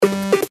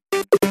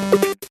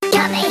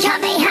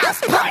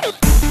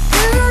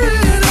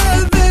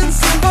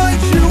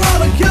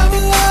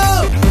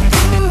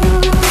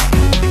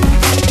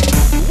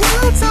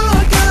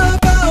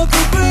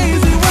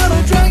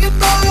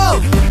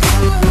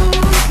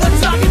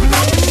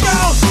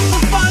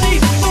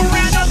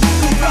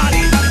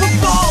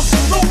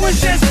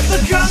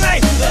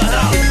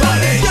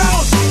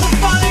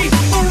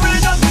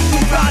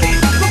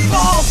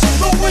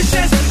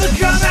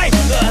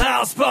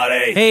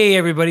Hey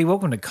everybody,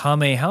 welcome to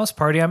Kame House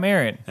Party. I'm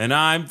Aaron. And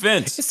I'm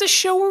Vince. It's the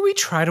show where we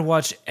try to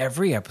watch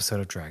every episode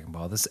of Dragon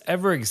Ball that's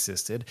ever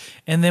existed,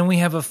 and then we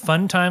have a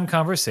fun time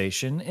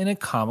conversation in a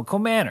comical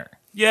manner.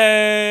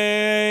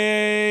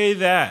 Yay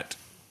that.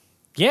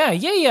 Yeah,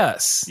 yay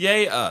us.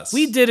 Yay us.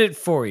 We did it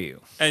for you.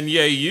 And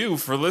yay you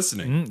for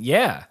listening.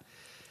 Yeah.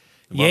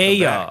 Welcome Yay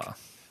back. y'all.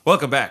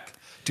 Welcome back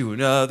to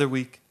another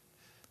week.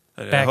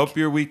 I Back. hope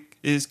your week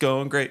is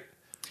going great.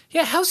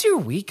 Yeah, how's your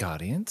week,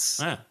 audience?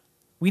 Yeah.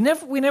 We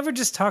never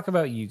just talk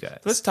about you guys.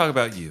 Let's talk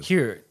about you.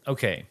 Here,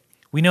 okay.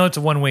 We know it's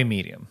a one-way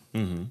medium.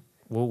 Mm-hmm.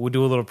 We'll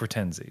do a little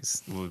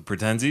pretensies.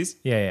 Pretensies?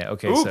 Yeah,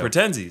 okay. Ooh, so,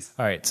 pretensies.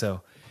 all right,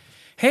 so,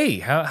 hey,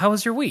 how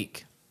was your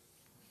week?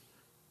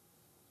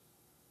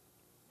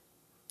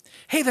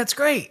 Hey, that's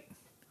great.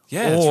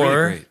 Yeah, it's or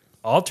really great.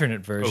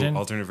 alternate version. Oh,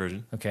 alternate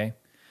version. Okay.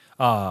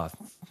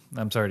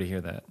 I'm sorry to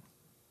hear that.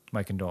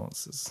 My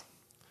condolences.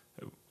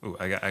 Ooh,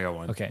 I got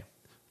one. Okay.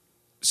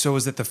 So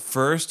was it the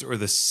first or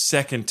the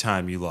second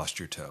time you lost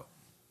your toe?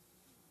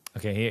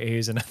 Okay,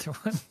 here's another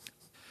one.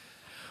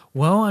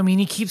 Well, I mean,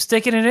 you keep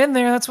sticking it in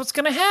there, that's what's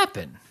going to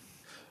happen.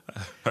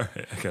 All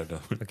right, I got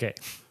another one. Okay.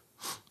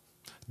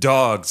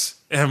 Dogs,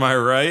 am I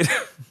right?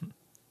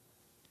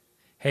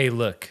 Hey,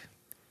 look.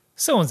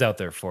 Someone's out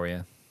there for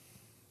you.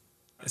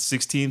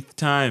 16th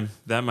time.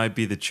 That might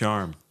be the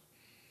charm.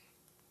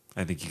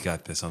 I think you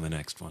got this on the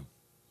next one.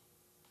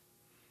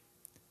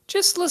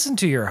 Just listen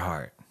to your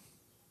heart.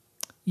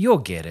 You'll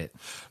get it.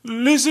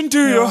 Listen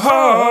to your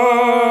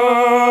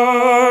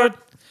heart.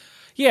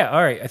 Yeah,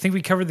 all right. I think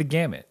we covered the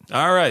gamut.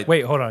 All right.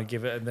 Wait, hold on.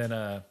 Give it, and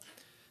then,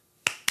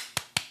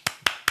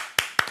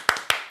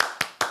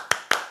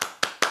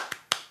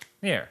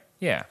 There.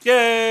 Yeah.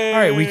 Yay. All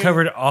right, we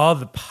covered all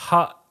the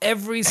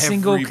every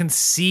single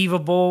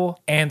conceivable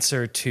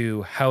answer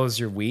to how's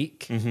your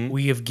week. Mm-hmm.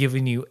 We have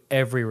given you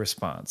every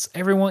response.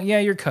 Everyone, yeah,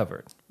 you're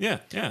covered. Yeah.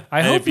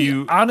 I hope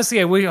you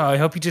honestly, I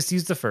hope you just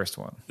used the first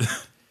one.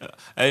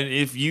 And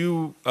if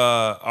you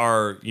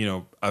are,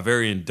 a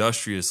very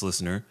industrious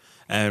listener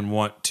and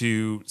want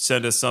to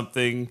send us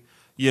something,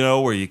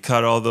 where you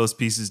cut all those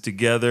pieces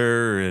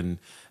together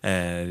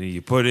and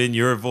you put in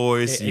your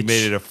voice, and you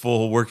made it a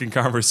full working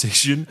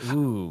conversation.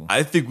 Ooh.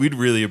 I think we'd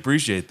really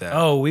appreciate that.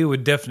 Oh, we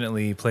would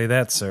definitely play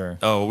that, sir.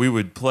 Oh, we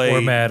would play Or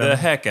madam. the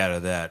heck out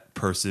of that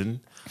person.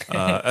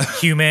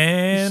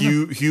 Human.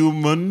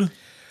 Human.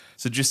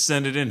 So just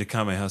send it in to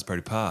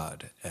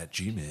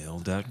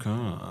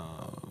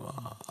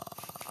kamehousepartypod@gmail.com.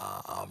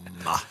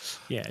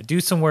 Yeah, do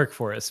some work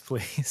for us,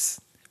 please.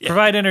 Yeah.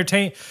 Provide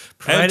entertain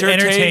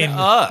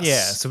us.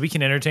 Yeah, so we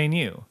can entertain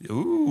you.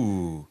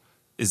 Ooh.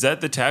 Is that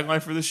the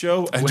tagline for the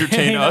show?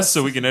 Entertain us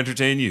so we can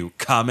entertain you.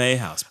 Kame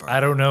House Party. I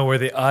don't know where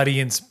the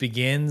audience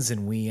begins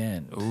and we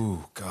end.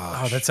 Ooh,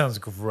 gosh. Oh, that sounds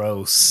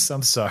gross.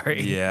 I'm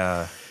sorry.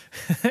 Yeah.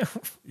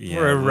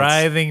 We're a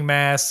writhing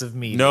mass of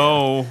meat.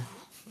 No.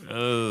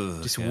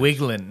 Just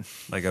wiggling.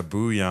 Like a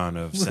bouillon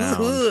of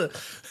sound.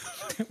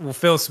 Well,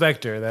 Phil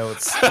Spector,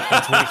 that's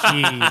what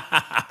he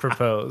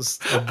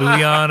proposed. A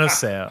bouillon of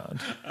sound.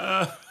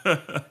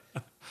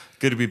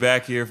 Good to be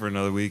back here for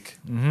another week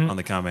on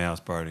the Kame House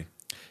Party.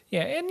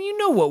 Yeah, and you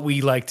know what we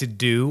like to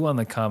do on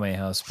the Kame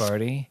House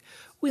Party?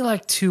 We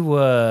like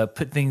to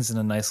put things in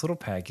a nice little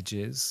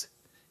packages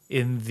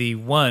in the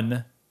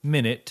 1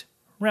 minute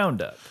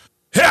roundup.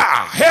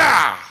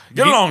 Yeah!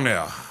 Get along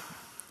now.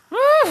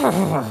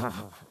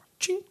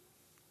 Ching.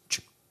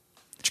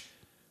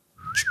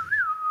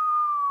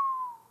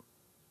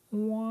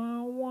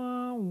 Wah,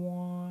 wah,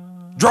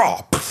 wah.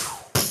 Draw.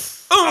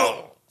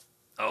 Oh,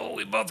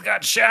 we both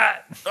got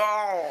shot.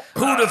 Oh,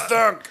 who'd have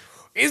thunk?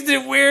 Isn't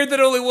it weird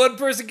that only one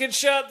person gets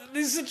shot in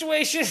these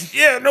situations?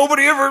 Yeah,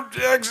 nobody ever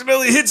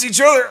accidentally hits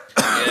each other.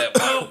 Yeah,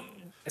 well,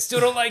 I still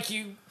don't like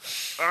you.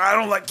 I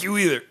don't like you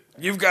either.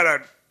 You've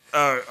got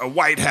a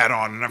white hat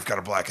on, and I've got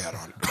a black hat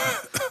on.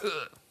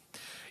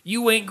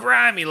 You ain't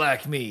grimy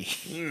like me.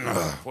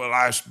 Well,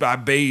 I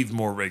bathe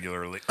more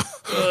regularly.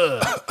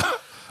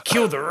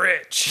 Kill the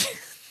rich.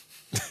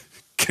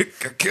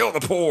 Kill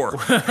the poor.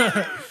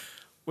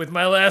 With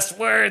my last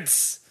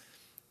words,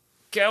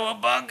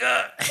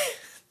 cowabunga.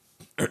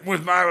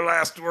 With my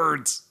last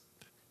words,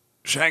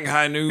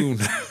 Shanghai noon.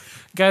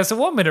 Guys, a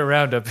 1 minute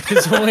roundup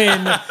is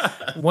when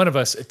one of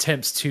us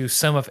attempts to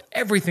sum up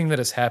everything that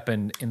has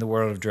happened in the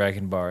world of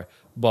Dragon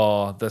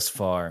Ball thus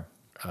far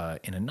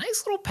in a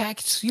nice little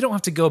package. So you don't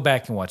have to go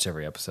back and watch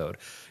every episode.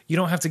 You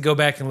don't have to go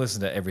back and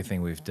listen to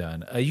everything we've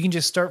done. You can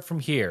just start from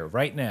here,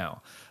 right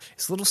now.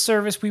 It's a little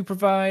service we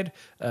provide.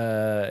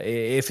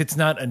 If it's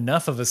not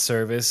enough of a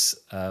service,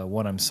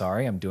 one, I'm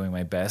sorry, I'm doing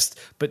my best.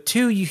 But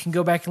two, you can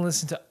go back and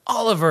listen to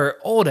all of our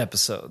old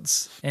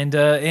episodes and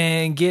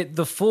get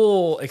the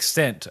full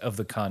extent of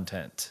the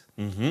content.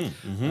 And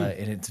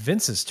it's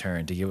Vince's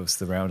turn to give us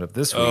the roundup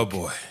this week. Oh,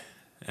 boy.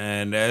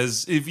 And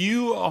if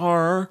you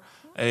are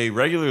a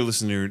regular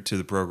listener to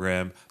the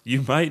program,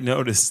 you might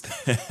notice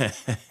that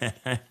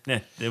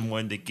the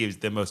one that gives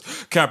the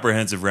most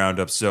comprehensive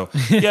roundup. So,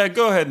 yeah,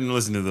 go ahead and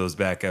listen to those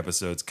back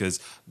episodes because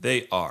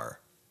they are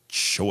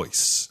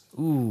choice.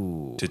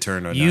 Ooh. To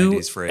turn a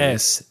 90s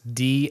phrase.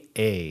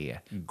 USDA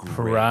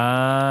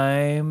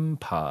Prime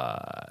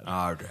Pod.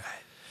 All right.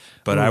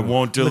 But I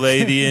won't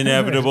delay the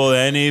inevitable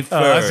any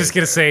further. I was just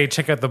going to say,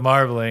 check out the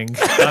marbling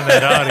on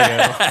that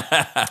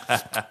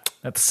audio.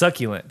 That's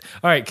succulent.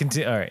 All right,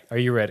 continue. All right, are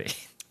you ready?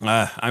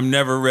 I'm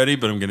never ready,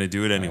 but I'm going to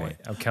do it anyway. Right,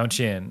 I'll count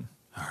you in.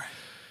 All right.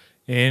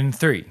 In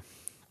 3,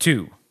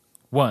 2,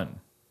 1.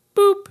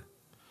 Boop.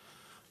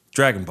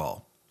 Dragon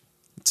Ball.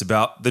 It's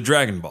about the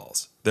Dragon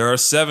Balls. There are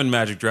 7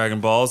 magic Dragon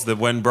Balls that,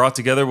 when brought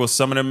together, will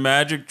summon a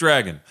magic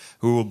dragon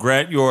who will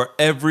grant your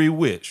every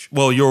wish.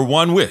 Well, your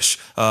one wish.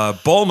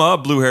 Bulma, a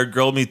blue-haired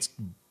girl, meets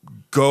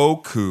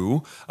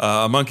Goku,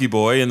 a monkey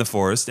boy in the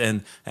forest,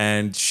 and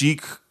she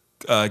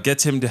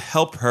gets him to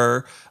help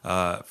her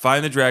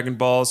find the Dragon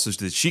Balls so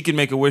that she can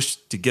make a wish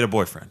to get a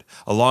boyfriend.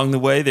 Along the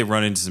way, they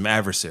run into some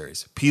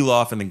adversaries,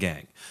 Pilaf and the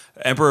gang.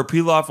 Emperor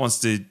Pilaf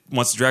wants the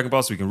Dragon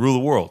Ball so he can rule the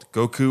world.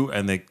 Goku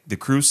and the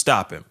crew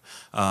stop him.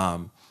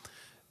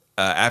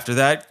 After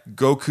that,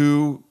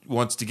 Goku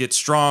wants to get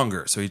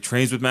stronger, so he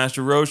trains with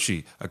Master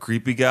Roshi, a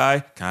creepy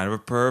guy, kind of a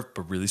perv,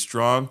 but really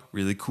strong,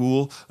 really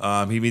cool.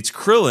 He meets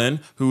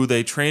Krillin, who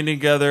they train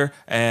together,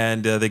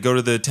 and they go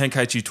to the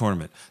Tenkaichi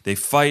tournament. They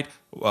fight.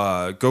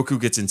 Goku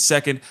gets in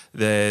second.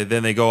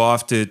 Then they go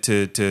off to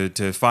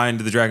find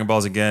the Dragon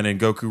Balls again,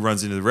 and Goku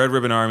runs into the Red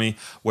Ribbon Army,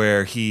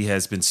 where he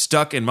has been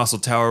stuck in Muscle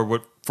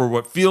Tower for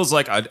what feels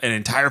like an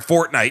entire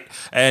fortnight,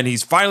 and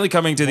he's finally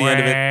coming to the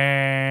end of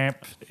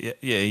it.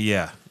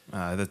 Yeah.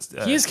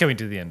 He is coming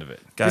to the end of it.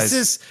 Guys, This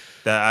is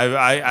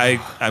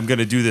I'm going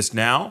to do this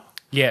now.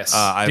 yes.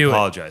 I do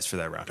apologize for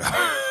that roundup.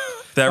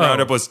 That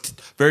roundup was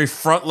very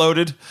front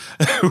loaded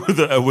with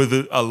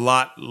a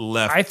lot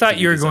left. I thought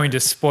you were going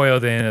to spoil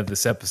the end of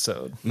this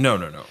episode.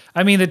 No.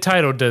 I mean, the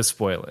title does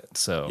spoil it,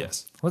 so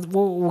Yes.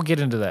 we'll get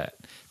into that.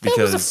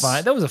 Because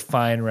that was a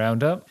fine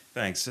roundup.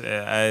 Thanks.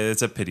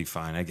 It's a pity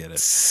fine. I get it.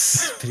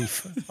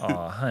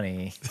 Oh,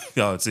 honey,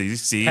 Oh,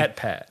 see,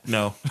 pat.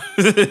 No.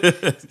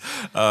 And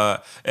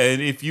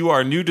if you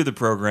are new to the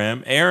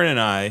program, Aaron and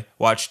I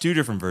watch 2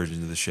 different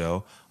versions of the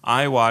show.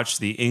 I watch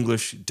the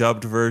English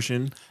dubbed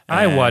version.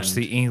 I watched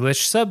the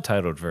English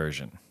subtitled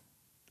version.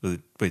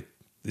 the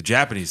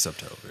Japanese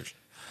subtitled version.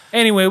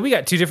 Anyway, we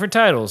got 2 different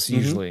titles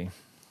usually.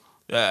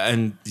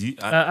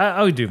 I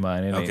would do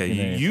mine.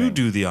 Okay, you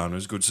do the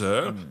honors, good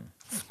sir.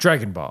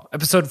 Dragon Ball,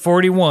 episode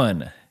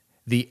 41,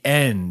 The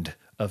End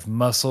of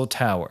Muscle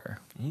Tower.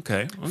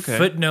 Okay.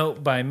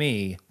 Footnote by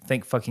me,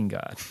 thank fucking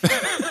God.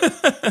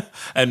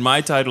 And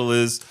my title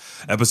is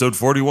episode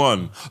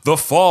 41, The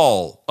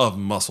Fall of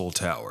Muscle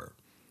Tower.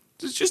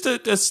 It's just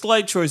a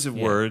slight choice of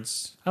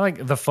words. I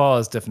like The Fall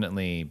is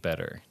definitely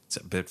better. It's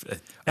a bit.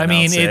 I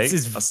mean,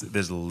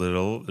 there's a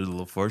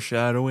little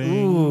foreshadowing.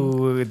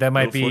 Ooh, that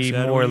might be more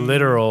foreshadowing.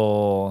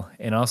 literal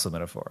and also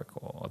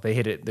metaphorical. They're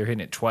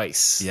hitting it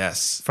twice.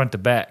 Yes, Front to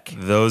back.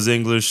 those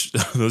English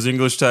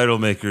title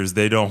makers,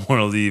 they don't want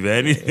to leave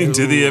anything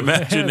to the It's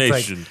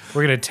imagination. like,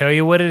 we're gonna tell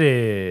you what it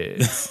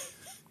is.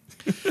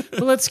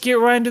 But let's get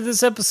right into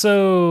this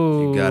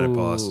episode. You got it,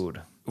 boss.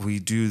 We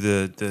do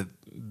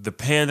the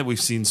pan that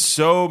we've seen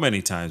so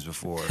many times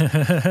before.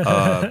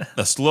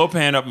 A slow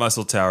pan up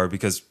Muscle Tower,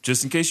 because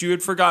just in case you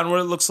had forgotten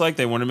what it looks like,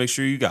 they want to make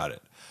sure you got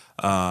it.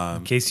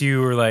 In case you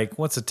were like,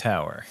 what's a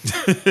tower?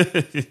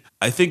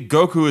 I think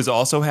Goku has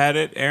also had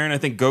it, Aaron. I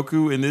think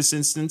Goku in this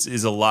instance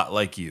is a lot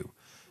like you.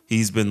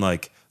 He's been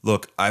like,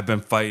 look, I've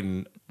been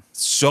fighting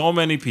so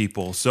many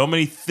people, so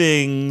many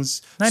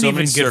things, Not so even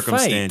many good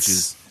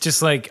circumstances. fights.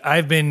 Just like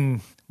I've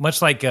been,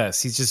 much like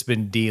us, he's just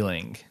been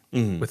dealing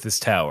with this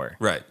tower.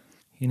 Right.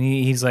 And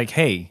he's like,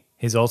 hey,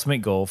 his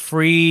ultimate goal,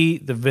 free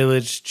the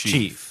village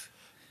chief.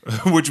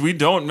 Which we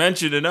don't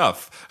mention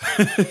enough.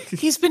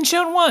 He's been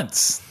shown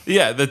once.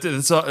 Yeah,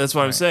 that's what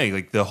I'm saying.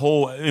 Like, the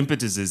whole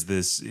impetus is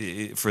is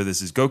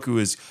Goku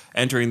is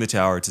entering the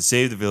tower to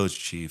save the village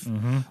chief,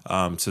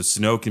 so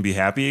Snow can be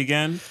happy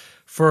again.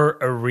 For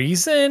a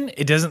reason,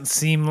 it doesn't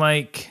seem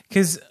like...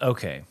 Because,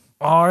 okay,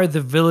 are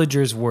the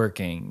villagers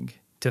working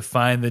to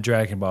find the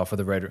Dragon Ball for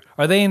the Red...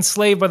 Are they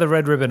enslaved by the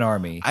Red Ribbon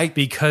Army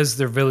because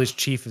their village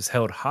chief is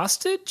held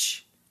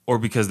hostage? Or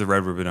because the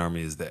Red Ribbon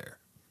Army is there.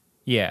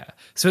 Yeah.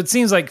 So it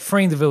seems like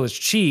freeing the village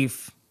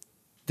chief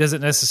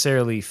doesn't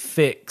necessarily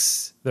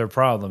fix their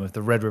problem if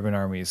the Red Ribbon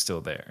Army is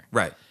still there.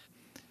 Right.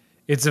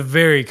 It's a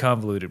very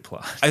convoluted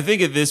plot. I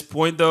think at this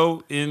point,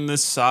 though, in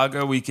this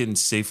saga, we can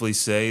safely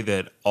say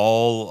that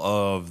all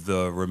of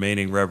the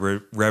remaining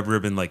Red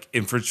Ribbon like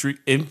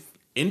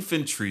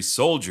infantry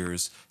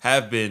soldiers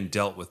have been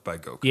dealt with by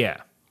Goku. Yeah.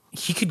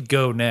 He could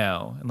go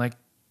now and like,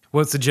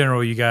 what's the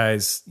general, you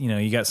guys,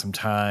 you got some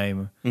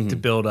time to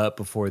build up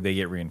before they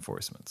get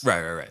reinforcements.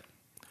 Right.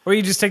 Or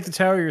you just take the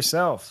tower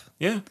yourself.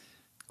 Yeah.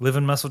 Live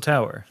in Muscle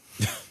Tower.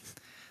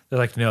 They're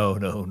like, no.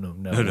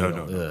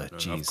 No.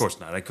 Geez. Of course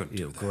not. I couldn't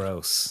do that.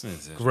 Gross.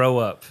 Grow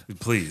up.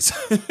 Please.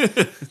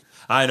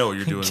 I know what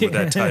you're doing with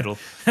that title.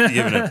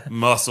 Giving it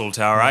Muscle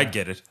Tower. I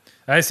get it.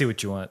 I see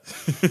what you want.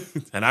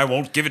 And I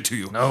won't give it to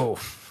you. No.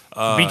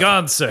 Be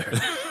gone, sir.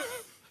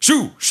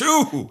 Shoo,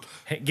 shoo.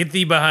 Hey, get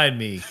thee behind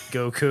me,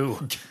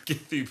 Goku.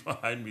 Get thee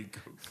behind me,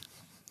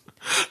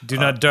 Goku. Do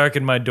not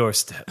darken my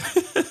doorstep.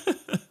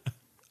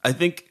 I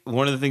think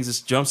one of the things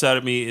that jumps out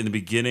at me in the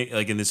beginning,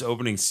 like in this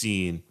opening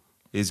scene,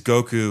 is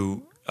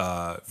Goku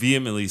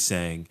vehemently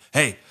saying,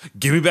 "Hey,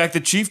 give me back the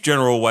chief,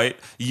 General White.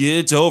 Yeah,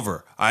 it's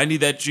over. I need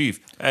that chief."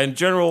 And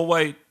General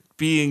White,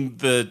 being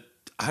the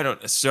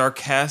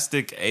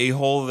sarcastic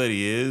a-hole that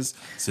he is,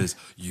 says,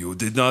 "You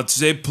did not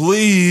say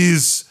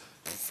please."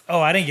 Oh,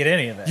 I didn't get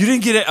any of that. You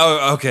didn't get it.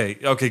 Oh, okay,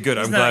 good.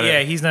 I'm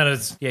glad. He's not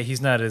as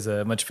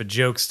much of a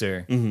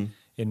jokester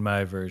in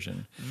my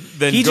version.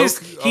 Then He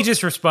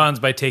just responds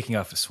by taking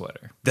off his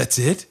sweater. That's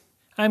it.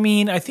 I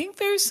mean, I think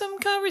there's some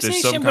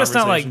conversation, but it's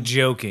not like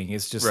joking.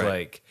 It's just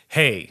like,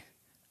 hey,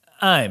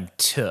 I'm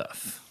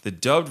tough. The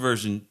dubbed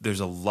version,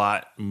 there's a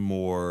lot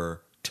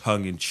more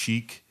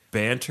tongue-in-cheek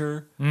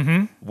banter.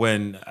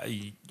 When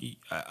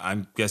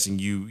I'm guessing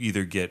you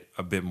either get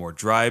a bit more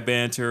dry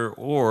banter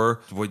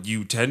or what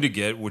you tend to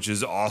get, which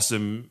is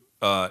awesome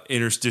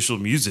interstitial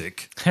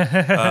music.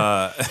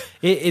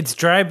 It's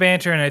dry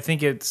banter, and I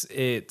think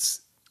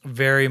it's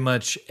very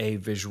much a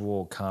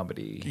visual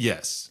comedy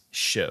Yes.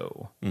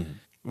 show.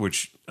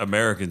 Which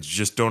Americans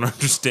just don't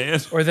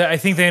understand. Or that I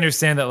think they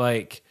understand that,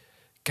 like,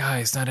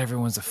 guys, not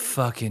everyone's a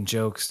fucking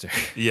jokester.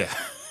 Yeah.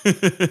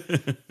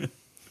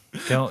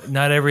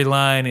 Not every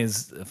line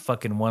is a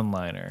fucking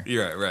one-liner.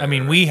 You're right. I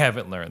mean, we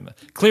haven't learned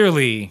that.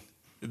 Clearly,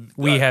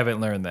 we haven't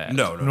learned that.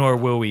 No. Nor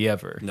will we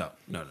ever. No.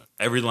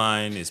 Every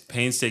line is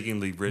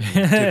painstakingly written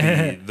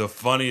to be the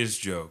funniest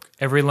joke.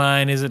 Every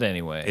line is it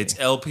anyway. It's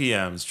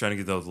LPMs trying to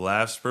get those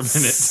laughs per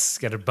minute.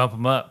 Got to bump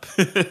them up.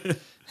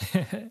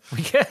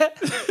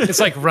 It's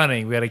like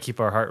running. We got to keep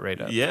our heart rate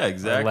up. Yeah,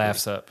 exactly. Our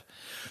laughs up.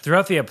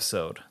 Throughout the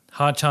episode,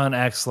 Ha-chan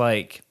acts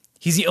like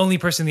he's the only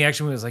person in the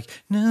action movie who's like,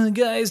 no,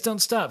 guys, don't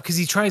stop. Because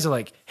he tries to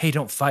like, hey,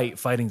 don't fight.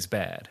 Fighting's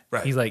bad.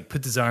 Right. He like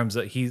puts his arms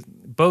up.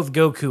 Both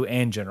Goku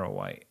and General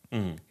White.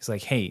 He's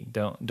like, hey,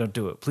 don't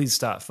do it. Please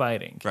stop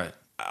fighting. Right.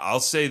 I'll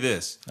say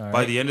this.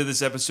 By the end of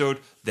this episode,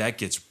 that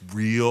gets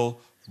real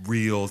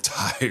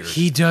tired.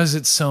 He does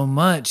it so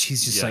much.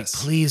 He's just like,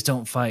 Yes. please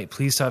don't fight.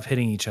 Please stop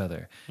hitting each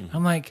other.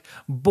 I'm like,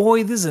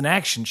 boy, this is an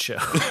action show.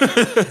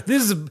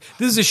 This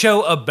is a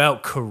show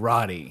about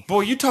karate.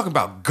 Boy, you talking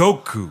about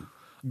Goku.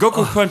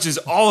 Goku punches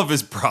all of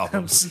his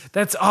problems.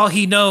 That's all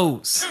he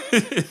knows.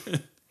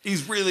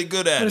 He's really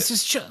good at But it. it's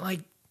just like,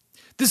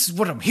 this is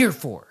what I'm here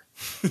for.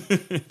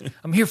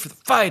 I'm here for the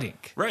fighting.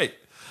 Right.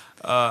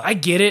 I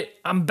get it.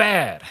 I'm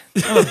bad.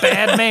 I'm a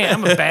bad man.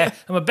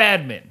 I'm a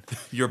bad man.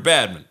 You're a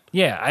badman.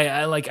 Yeah,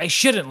 I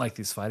shouldn't like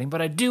this fighting,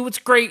 but I do. It's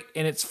great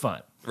and it's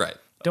fun. Right.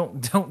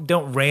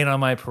 Don't rain on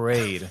my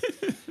parade.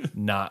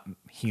 Not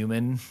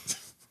human.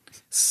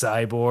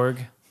 Cyborg.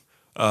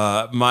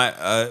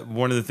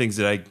 One of the things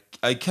that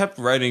I kept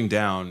writing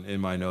down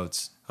in my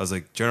notes, I was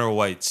like, General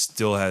White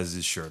still has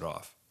his shirt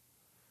off.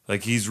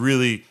 Like he's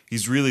really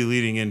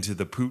leading into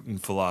the Putin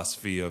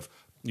philosophy of,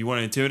 you want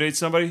to intimidate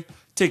somebody?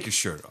 Take your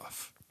shirt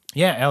off.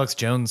 Yeah, Alex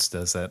Jones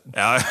does that.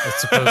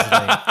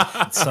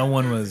 Supposedly,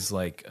 someone was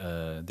like,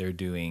 they're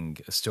doing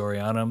a story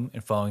on him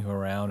and following him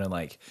around, and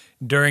like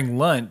during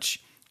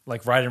lunch,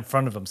 like right in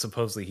front of him,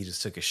 supposedly he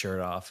just took his shirt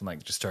off and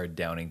like just started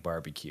downing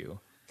barbecue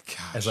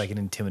as like an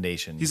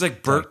intimidation. He's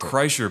like Bert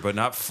Kreischer, but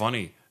not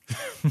funny.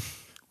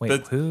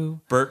 Wait,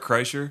 who? Bert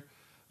Kreischer.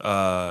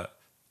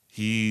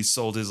 He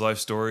sold his life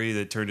story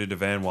that turned into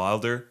Van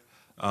Wilder.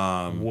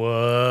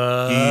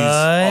 What?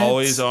 He's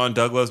always on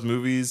Doug Loves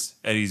Movies,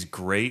 and he's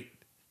great.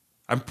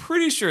 I'm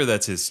pretty sure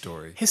that's his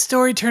story. His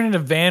story turned into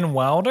Van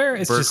Wilder?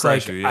 It's Bert just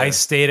Kreischer, like, yeah. I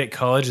stayed at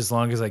college as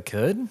long as I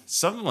could?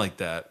 Something like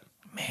that.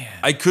 Man.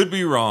 I could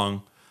be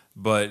wrong,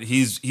 but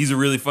he's a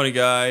really funny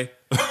guy.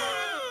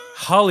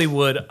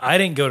 Hollywood, I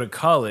didn't go to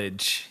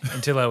college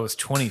until I was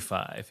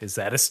 25. Is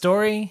that a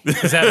story?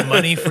 Is that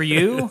money for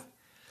you?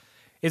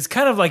 It's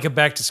kind of like a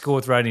back to school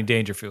with Rodney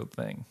Dangerfield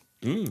thing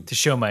to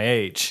show my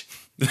age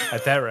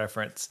at that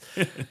reference.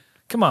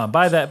 Come on,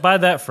 buy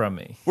that from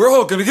me. We're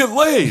all gonna get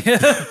laid.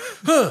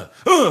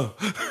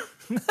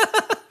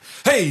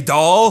 Hey,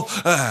 doll,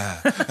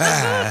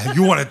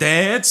 you want to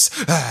dance?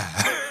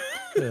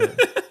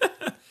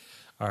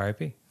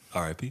 R.I.P.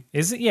 R.I.P.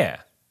 Is it?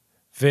 Yeah.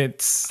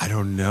 Vince. I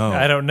don't know.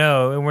 I don't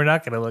know, and we're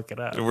not going to look it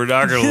up. We're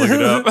not gonna look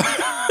it up.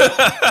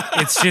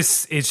 It's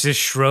just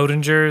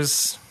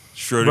Schrodinger's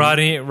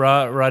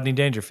Rodney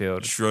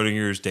Dangerfield.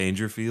 Schrodinger's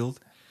Dangerfield.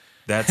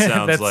 That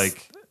sounds That's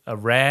like a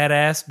rad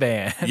ass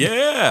band.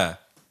 yeah.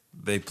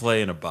 They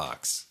play in a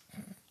box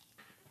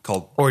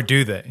called Or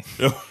do they?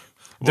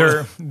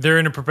 They're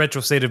in a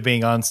perpetual state of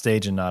being on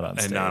stage and not on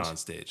stage. and not on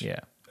stage. Yeah.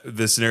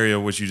 The scenario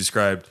in which you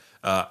described,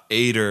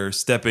 Ader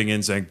stepping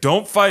in saying,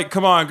 "Don't fight,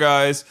 come on,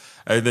 guys,"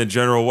 and then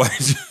General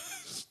White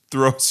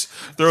throws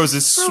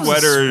his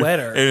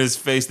sweater in his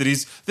face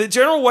that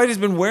General White has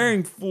been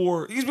wearing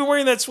he's been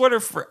wearing that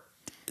sweater for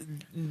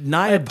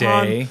a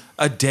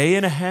day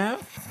and a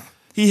half.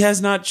 He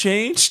has not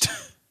changed.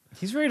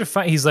 He's ready to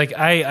fight. He's like,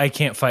 I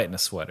can't fight in a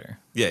sweater.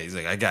 Yeah, he's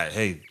like, I got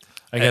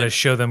to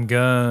show them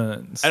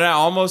guns. And I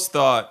almost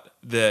thought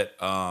that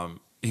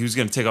he was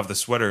going to take off the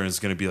sweater and it's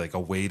going to be like a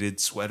weighted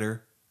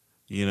sweater,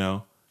 you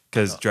know,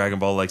 because Dragon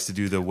Ball likes to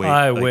do the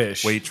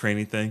weight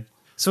training thing.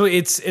 So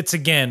it's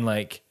again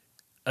like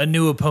a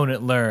new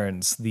opponent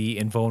learns the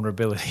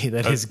invulnerability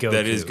that is Goku.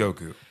 That is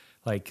Goku.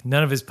 Like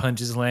none of his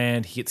punches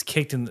land. He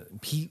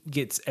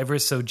gets ever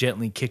so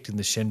gently kicked in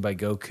the shin by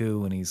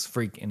Goku, and he's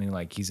freaking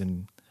like he's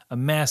in a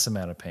mass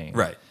amount of pain.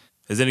 Right.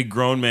 As any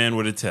grown man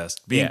would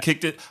attest. Being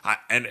kicked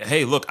and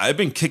hey, look, I've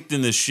been kicked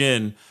in the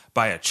shin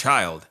by a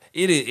child.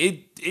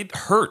 It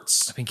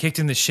hurts. I've been kicked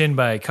in the shin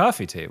by a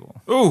coffee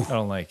table. Ooh. I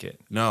don't like it.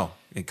 No.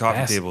 And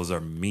coffee tables are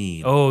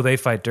mean. Oh, they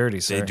fight dirty,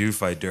 sir. They do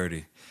fight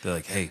dirty. They're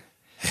like, hey.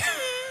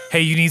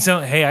 Hey, you need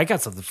some? Hey, I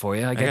got something for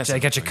you. I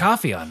got your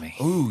coffee on me.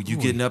 Ooh, you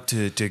getting up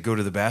to go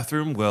to the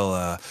bathroom?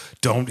 Well,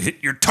 don't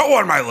hit your toe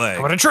on my leg.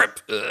 I want to trip.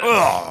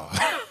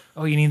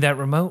 Oh, you need that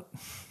remote?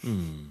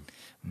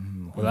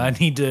 Well, I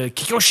need to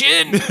kick your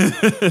shin.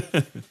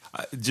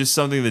 Just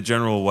something that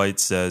General White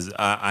says,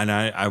 and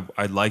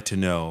I'd like to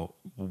know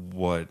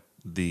what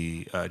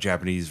the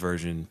Japanese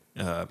version,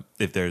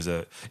 if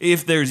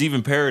there's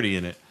even parody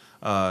in it.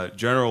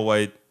 General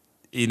White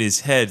in his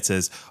head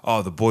says,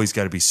 "Oh, the boy's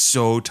got to be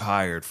so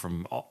tired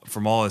from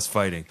all his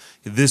fighting.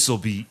 This will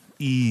be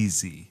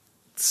easy."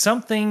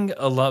 Something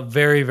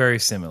very, very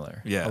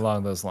similar. Yeah.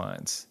 Along those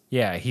lines.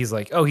 Yeah, he's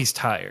like, oh, he's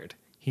tired.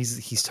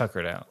 He's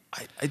tuckered out.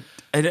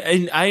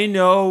 I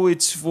know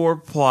it's for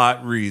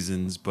plot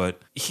reasons,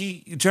 but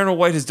General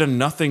White has done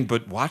nothing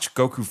but watch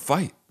Goku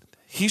fight.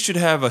 He should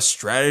have a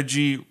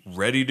strategy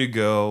ready to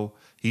go.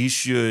 He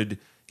should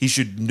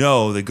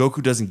know that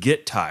Goku doesn't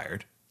get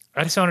tired.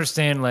 I just don't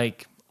understand,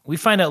 like, we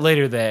find out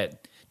later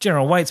that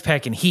General White's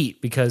packing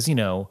heat because,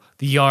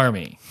 the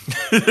army.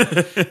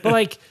 But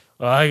like,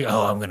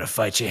 I'm going to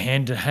fight you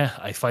hand to hand.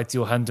 I fight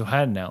you hand to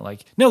hand now.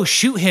 Like, no,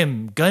 shoot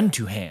him gun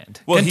to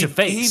hand. Gun to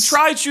face. He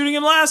tried shooting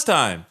him last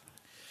time.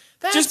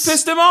 That's just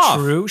pissed him off.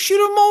 True.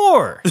 Shoot him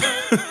more.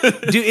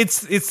 Dude,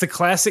 it's the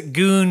classic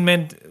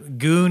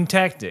goon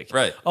tactic.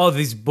 Right. Oh,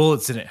 these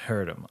bullets didn't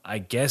hurt him. I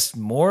guess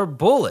more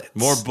bullets.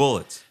 More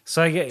bullets.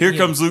 So I get Here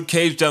comes Luke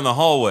Cage down the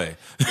hallway.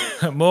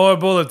 More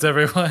bullets,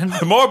 everyone.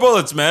 More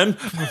bullets, man.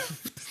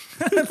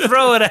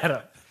 Throw it at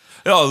him.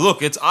 Oh,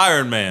 look, it's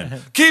Iron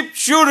Man. Keep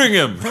shooting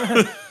him.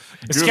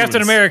 It's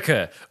Captain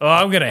America. Oh,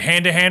 I'm going to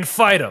hand-to-hand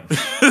fight him.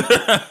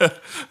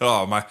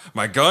 Oh,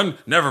 my gun?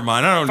 Never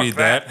mind. I don't need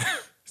that.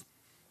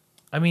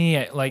 I mean,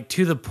 yeah, like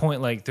to the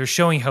point, like they're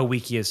showing how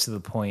weak he is to the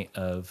point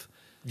of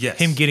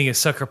him getting a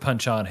sucker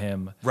punch on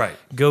him. Right.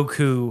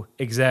 Goku,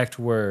 exact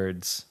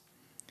words.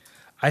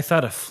 I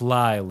thought a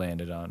fly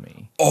landed on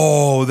me.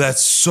 Oh,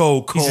 that's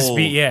so cold.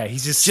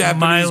 He's just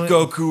Japanese smiling.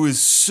 Goku is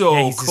so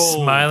cold. He's just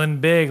smiling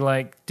big,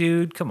 like,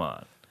 dude, come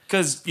on.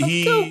 Because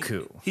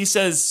he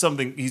says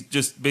something. He's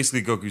just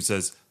basically Goku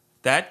says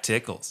that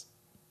tickles.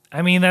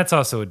 I mean, that's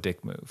also a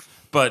dick move.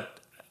 But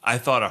I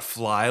thought a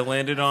fly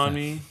landed on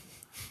me.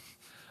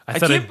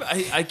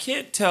 I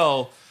can't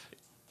tell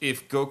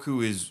if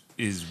Goku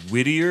is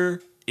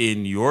wittier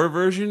in your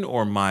version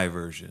or my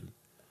version,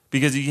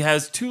 because he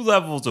has two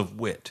levels of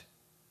wit.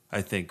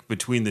 I think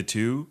between the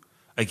two,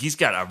 like he's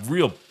got a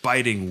real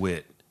biting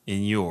wit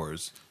in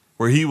yours,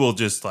 where he will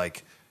just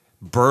like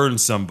burn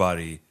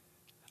somebody,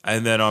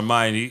 and then on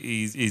mine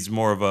he's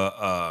more of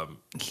a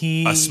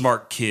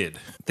smart kid.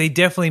 They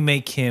definitely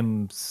make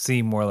him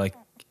seem more like,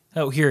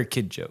 oh, here are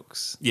kid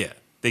jokes. Yeah,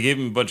 they gave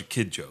him a bunch of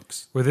kid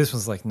jokes. Where this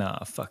one's like,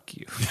 nah, fuck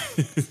you.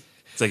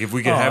 It's like if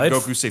we could have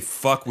Goku say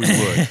fuck, we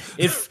would.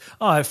 It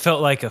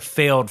felt like a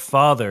failed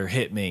father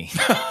hit me.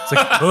 It's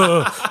like,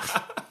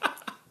 ugh.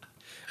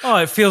 Oh,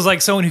 it feels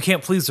like someone who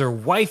can't please their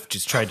wife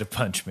just tried to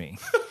punch me.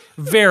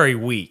 Very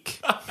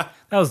weak.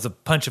 That was the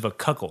punch of a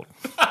cuckold,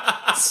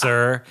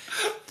 sir.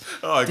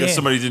 Oh, I guess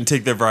somebody didn't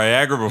take their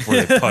Viagra before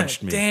they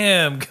punched me.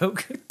 Damn,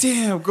 Goku.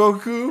 Damn,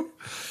 Goku.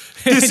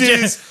 This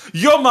is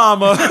your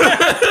mama.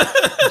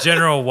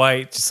 General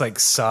White just like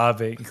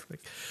sobbing.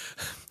 Like,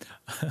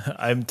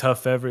 I'm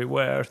tough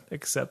everywhere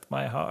except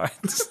my heart.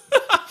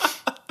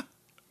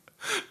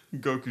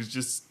 Goku's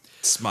just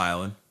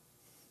smiling.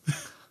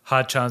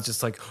 Hachan's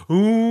just like,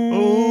 ooh,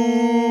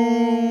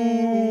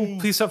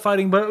 please stop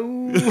fighting, but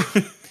ooh.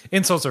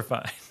 Insults are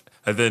fine.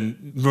 And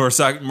then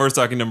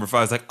Murasaki number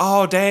 5 is like,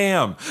 oh,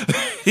 damn.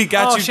 He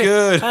got you shit.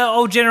 Good.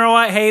 General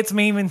White, hey, it's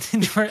me.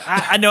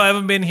 I know I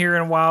haven't been here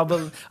in a while,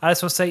 but I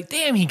just want to say,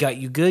 damn, he got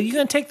you good. You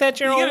going to take that,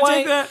 General White?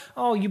 Take that?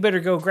 Oh, you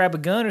better go grab a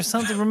gun or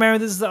something. Remember,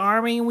 this is the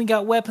army and we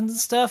got weapons and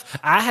stuff.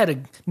 I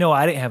didn't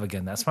have a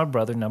gun. That's my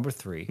brother, number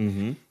 3.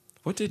 Mm-hmm.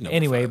 What did number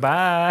Anyway,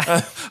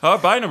 5? Bye.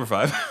 Bye, number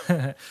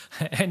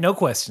 5. No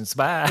questions.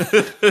 Bye.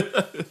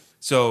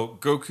 So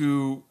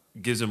Goku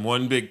gives him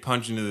one big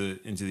punch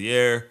into the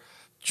air.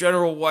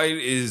 General White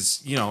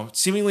is,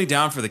 seemingly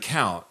down for the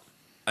count.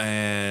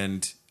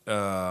 And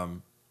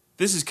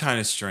this is kind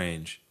of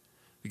strange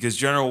because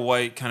General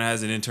White kind of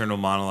has an internal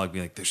monologue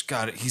being like,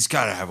 he's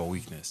got to have a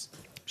weakness.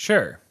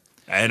 Sure.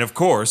 And of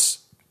course.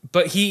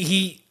 But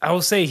I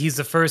will say he's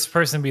the first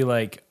person to be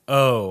like,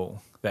 oh,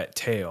 that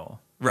tail.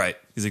 Right.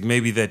 He's like,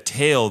 maybe that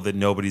tail that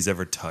nobody's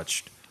ever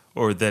touched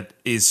or that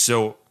is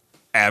so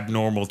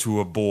abnormal to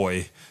a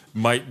boy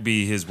might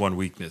be his one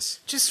weakness.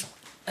 Just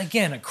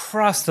again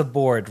across the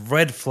board,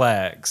 red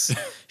flags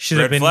should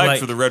Red have been flag like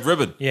for the red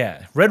ribbon.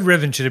 yeah, red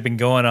ribbon should have been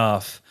going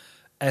off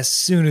as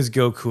soon as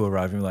Goku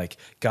arrived. And like,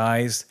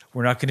 guys,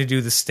 we're not going to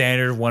do the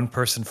standard one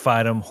person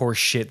fight him horse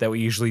shit that we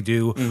usually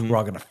do. We're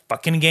all going to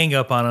fucking gang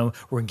up on him.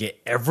 We're going to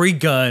get every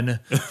gun.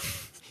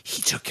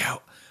 He took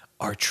out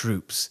our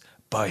troops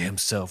by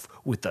himself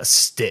with a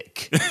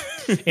stick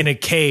in a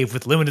cave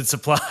with limited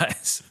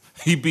supplies.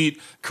 He beat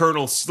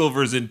Colonel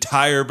Silver's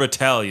entire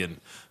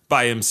battalion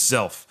by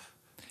himself.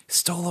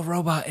 Stole a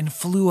robot and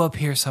flew up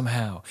here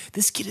somehow.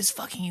 This kid is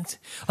fucking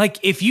like,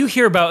 if you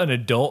hear about an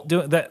adult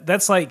doing that,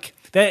 that's like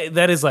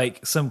that is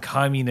like some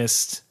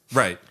communist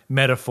Right.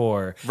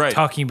 metaphor, Right.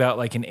 talking about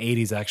like an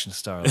 80s action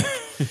star. Like,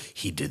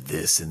 he did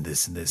this and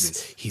this and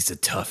this. He's the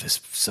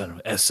toughest son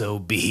of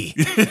SOB.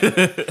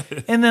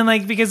 And then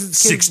like, because it's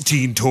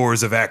 16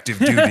 tours of active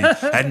duty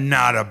and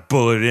not a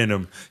bullet in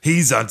him.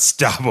 He's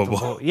unstoppable.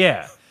 oh,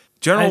 yeah.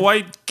 General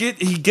White,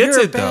 he gets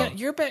it though.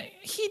 You're bad.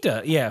 He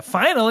does. Yeah,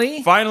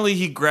 finally. Finally,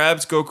 he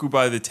grabs Goku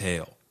by the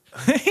tail.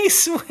 He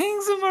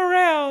swings him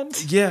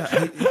around Yeah,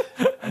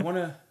 I want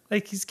to...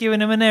 like he's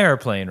giving him an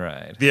airplane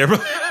ride. The airplane,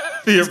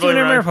 He's giving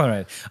him an airplane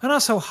ride. And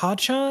also,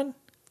 Hachan,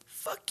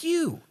 fuck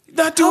you.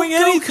 Not doing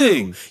Help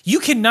anything. Goku. You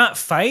cannot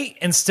fight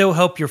and still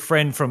help your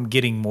friend from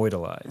getting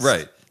moidalized.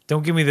 Right.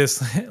 Don't give me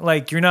this.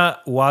 Like, you're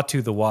not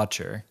Watu the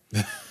Watcher.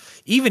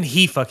 Even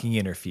he fucking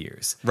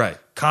interferes. Right.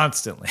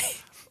 Constantly.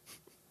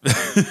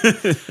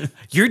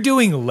 You're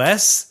doing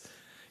less.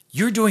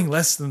 You're doing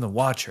less than the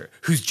Watcher,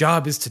 whose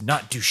job is to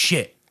not do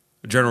shit.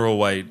 General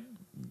White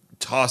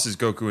tosses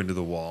Goku into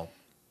the wall.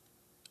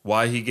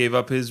 Why he gave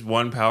up his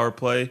one power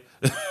play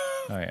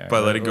by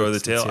letting go of the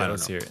tail, I don't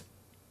know. Hear it.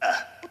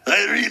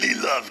 I really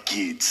love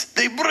kids.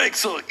 They break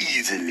so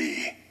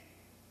easily.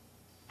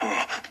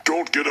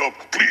 Don't get up.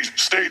 Please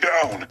stay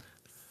down.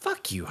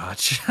 Fuck you,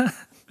 Hachan.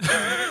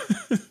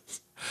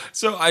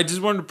 So I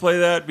just wanted to play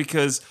that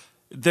because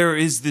there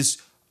is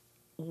this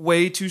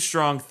way too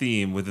strong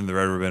theme within the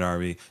Red Ribbon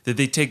Army that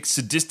they take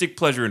sadistic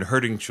pleasure in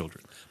hurting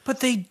children. But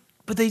they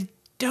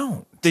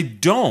don't. They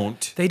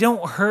don't, They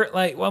don't hurt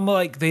like, well,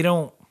 like they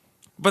don't.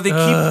 but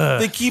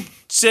they keep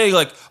saying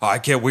like, oh, "I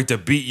can't wait to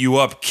beat you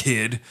up,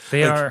 kid."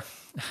 They Like, are.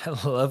 I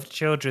love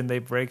children. They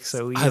break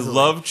so easily. I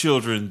love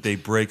children. They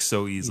break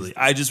so easily.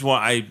 I just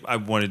want. I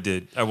wanted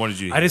you. To I just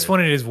hear it.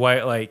 wanted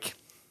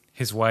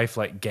his wife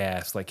like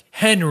gasp like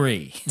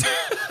Henry,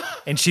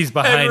 and she's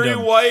behind Henry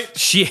him. White.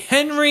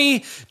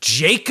 Henry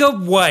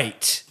Jacob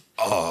White.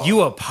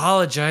 You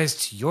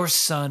apologize to your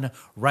son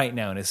right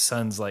now, and his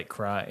son's like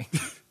crying.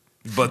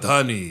 But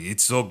honey,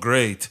 it's so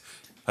great.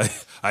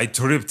 I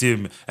tripped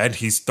him and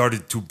he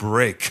started to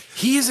break.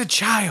 He is a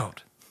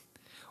child.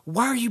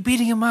 Why are you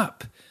beating him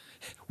up?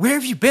 Where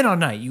have you been all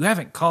night? You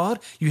haven't called.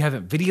 You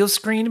haven't video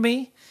screened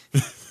me.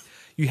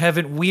 You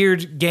haven't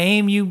weird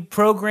game you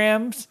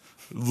programmed.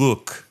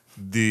 Look,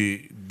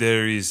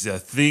 there is a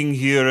thing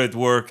here at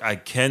work. I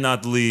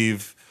cannot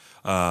leave.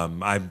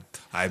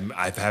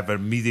 I've had a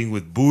meeting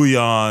with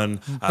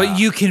Bouillon. But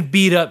you can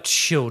beat up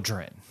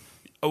children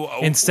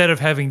Oh, instead of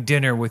having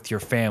dinner with your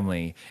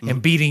family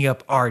and beating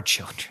up our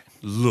children.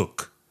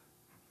 look,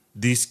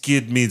 this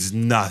kid means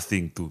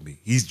nothing to me.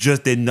 He's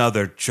just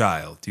another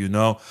child, you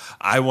know?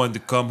 I want to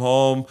come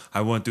home,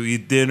 I want to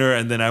eat dinner,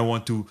 and then I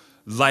want to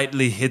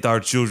lightly hit our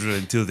children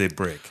until they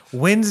break.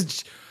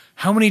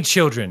 How many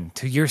children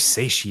till you're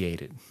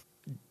satiated?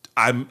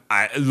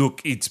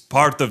 Look, it's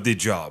part of the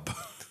job.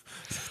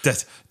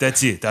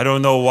 That's it. I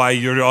don't know why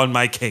you're on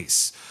my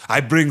case. I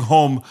bring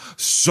home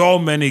so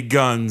many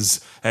guns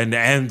and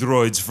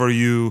androids for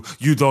you.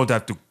 You don't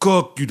have to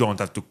cook. You don't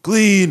have to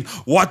clean.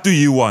 What do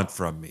you want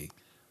from me?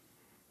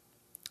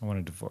 I want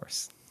a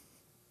divorce.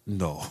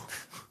 No,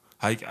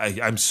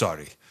 I'm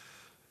sorry.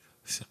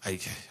 I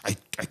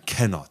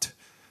cannot.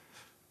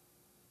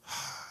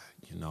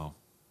 You know,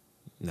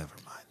 never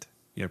mind.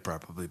 You're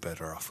probably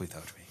better off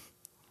without me.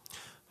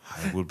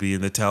 I will be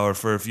in the tower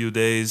for a few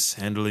days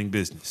handling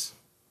business.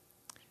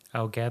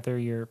 I'll gather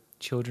your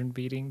children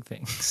beating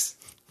things.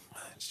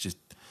 It's just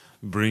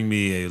bring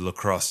me a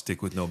lacrosse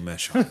stick with no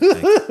mesh on it.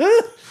 Thank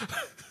you.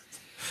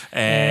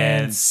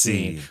 And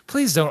scene.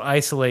 Please don't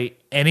isolate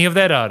any of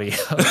that audio.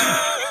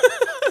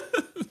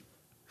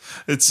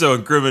 It's so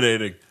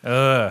incriminating.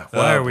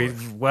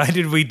 Why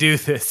did we do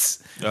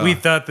this? We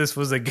thought this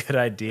was a good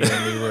idea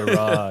and we were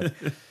wrong.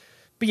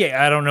 But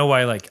yeah, I don't know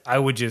why. Like, I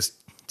would just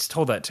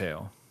hold that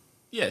tail.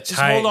 Yeah, just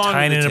Tie hold on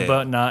it to in the a tail.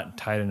 bow, not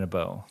tied in a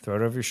bow. Throw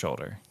it over your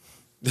shoulder.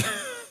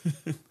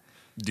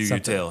 Do your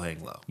tail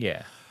hang low.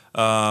 Yeah.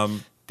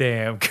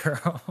 Damn,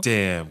 girl.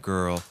 Damn,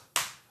 girl.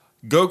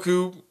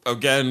 Goku,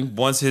 again,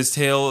 once his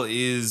tail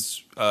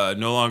is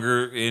no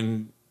longer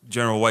in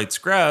General White's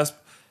grasp,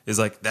 is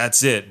like,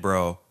 that's it,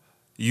 bro.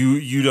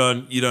 You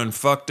done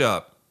fucked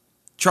up.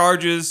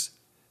 Charges,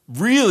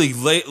 really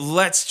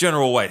lets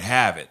General White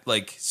have it.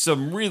 Like,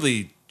 some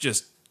really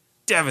just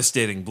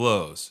devastating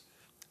blows.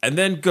 And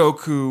then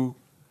Goku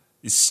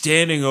is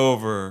standing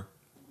over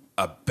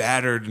a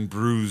battered and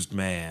bruised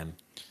man.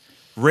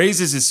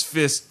 raises his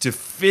fist to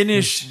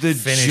finish the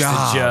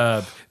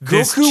job.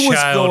 This Goku was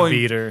child going-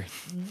 beater.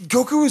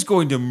 Goku is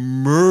going to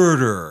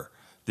murder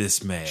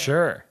this man.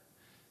 Sure.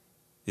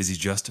 Is he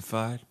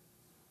justified?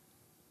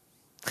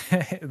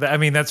 I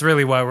mean, that's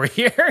really why we're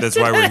here. That's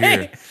why we're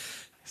here.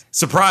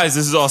 Surprise,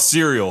 this is all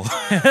cereal.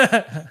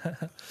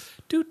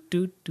 Doot,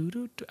 doot, doot,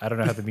 doot. I don't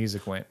know how the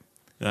music went.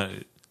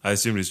 I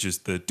assumed it's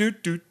just the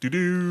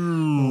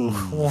do-do-do-do.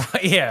 Well,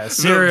 yeah,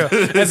 cereal.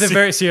 At the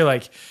very, so you're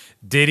like,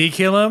 did he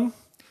kill him?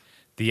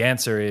 The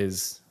answer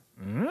is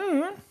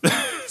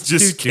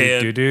Just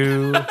do can't.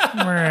 do.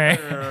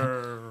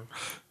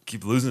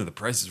 Keep losing to The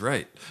Price is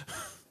Right.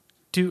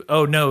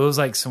 Oh no, it was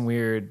like some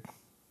weird.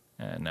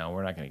 No,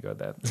 we're not going to go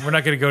that. We're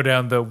not going to go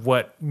down the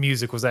what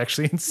music was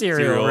actually in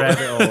cereal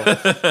rabbit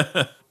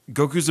hole.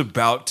 Goku's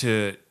about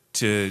to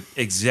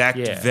exact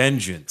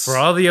vengeance For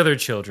all the other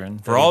children.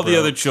 for all the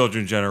other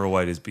children General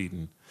White has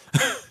beaten.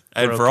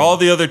 And for Broken. all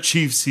the other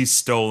chiefs he's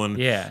stolen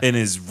Yeah. in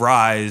his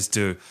rise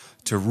to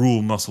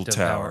rule Muscle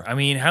Tower. I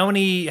mean, how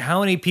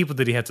many people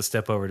did he have to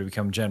step over to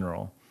become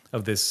general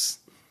of this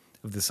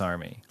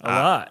army? A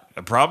lot.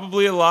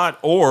 Probably a lot,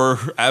 or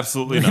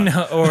absolutely not.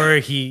 No, or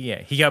he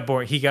got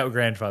born. He got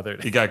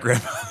grandfathered. He got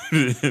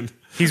grandfathered in.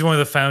 He's one of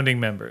the founding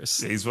members.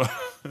 He's one.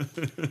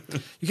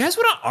 You guys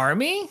want an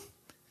army?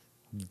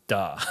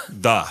 Duh.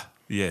 Duh.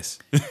 Yes.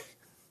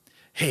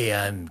 Hey,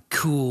 I'm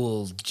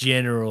cool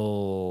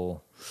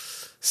General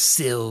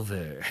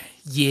Silver.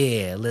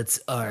 Yeah, let's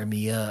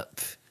army up.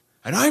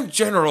 And I'm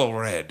General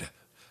Red.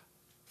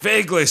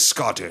 Vaguely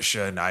Scottish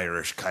and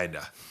Irish,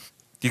 kinda.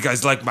 You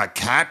guys like my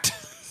cat?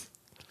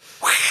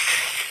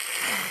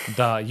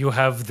 Duh, you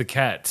have the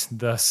cat,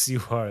 thus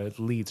you are a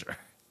leader.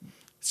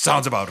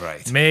 Sounds about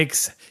right.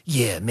 Makes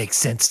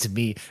sense to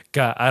me.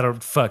 God, I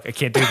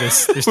can't do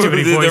this. There's too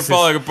many They're voices.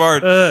 falling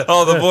apart.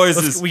 All the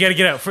voices. We gotta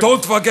get out.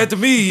 Don't forget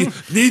me,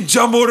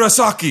 Ninja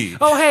Murasaki.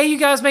 Oh, hey, you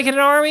guys making an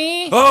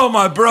army? Oh,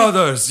 my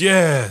brothers,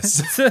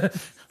 yes.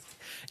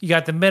 You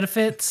got the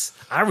benefits?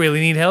 I really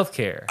need health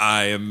care.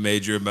 I am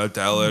Major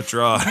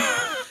Metalotron.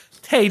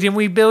 Hey, didn't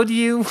we build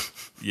you?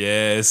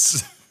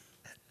 Yes.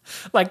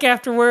 Like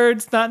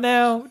afterwards, not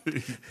now.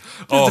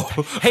 Oh,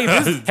 Hey,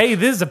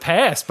 this is a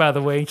pass, by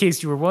the way, in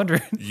case you were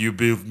wondering. you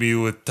built me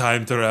with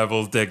time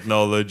travel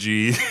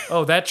technology.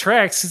 Oh, that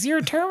tracks, because you're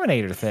a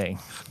Terminator thing.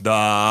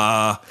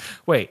 Da.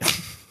 Wait.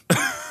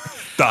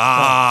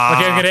 Da.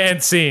 Okay, I'm gonna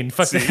end scene.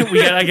 Fuck it.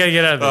 I gotta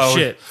get out of this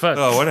shit. Fuck.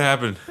 Oh, what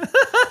happened?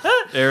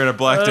 Aaron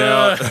blacked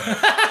out.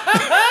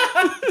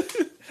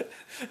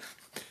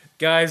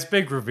 Guys,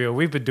 big reveal.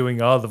 We've been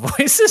doing all the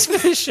voices for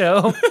the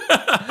show.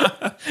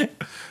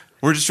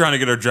 We're just trying to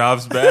get our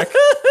jobs back.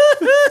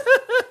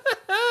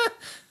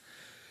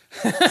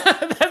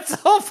 That's the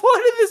whole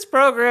point of this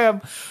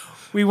program.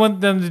 We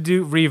want them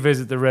to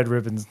revisit the Red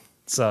Ribbon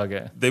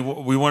saga. We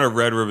want a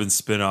Red Ribbon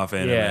spin-off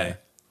anime. Yeah.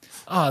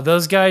 Oh,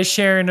 those guys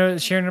sharing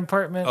an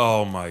apartment.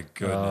 Oh my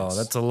goodness. Oh,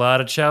 that's a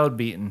lot of child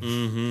beating.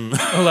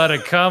 Mm-hmm. A lot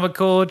of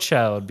comical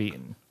child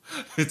beating.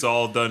 It's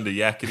all done to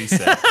yakety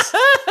sax.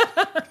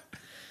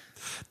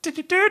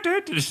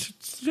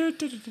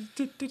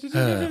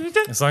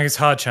 As long as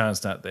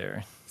Ha-chan's not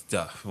there,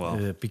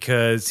 Well,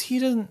 because he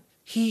doesn't.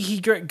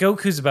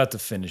 Goku's about to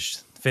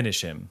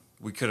finish him.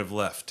 we could have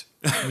left.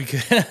 We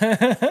could.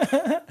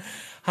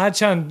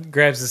 Ha-chan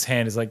grabs his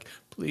hand. Is like,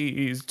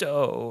 please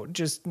don't.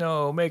 Just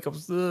no makeup.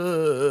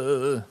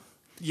 Yeah.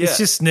 It's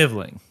just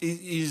sniveling.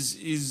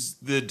 Is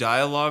the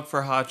dialogue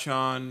for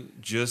Hachan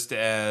just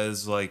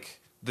as like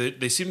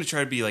they seem to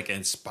try to be like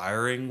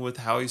inspiring with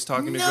how he's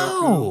talking to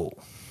Goku? No.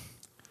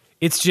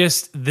 It's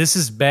just, this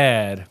is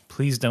bad.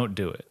 Please don't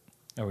do it.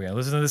 Are we gonna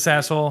listen to this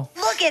asshole?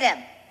 Look at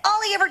him.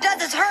 All he ever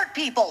does is hurt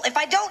people. If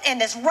I don't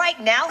end this right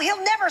now,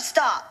 he'll never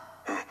stop.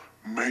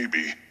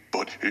 Maybe,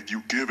 but if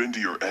you give in to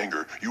your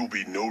anger, you'll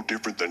be no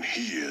different than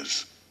he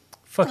is.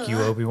 Fuck you,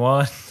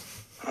 Obi-Wan.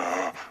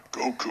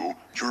 Goku,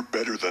 you're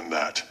better than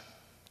that.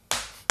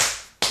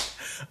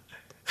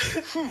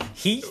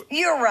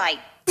 You're right.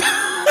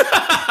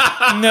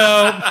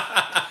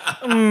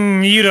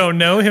 No. You don't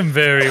know him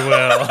very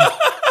well.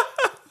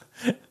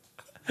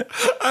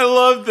 I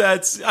love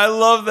that. I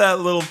love that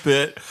little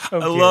bit. I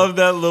love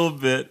that little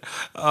bit.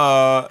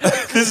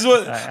 This is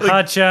what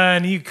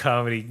Ha-chan, you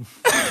comedy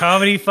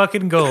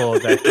fucking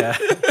gold, that guy.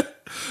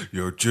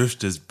 you're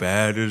just as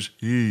bad as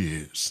he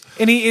is.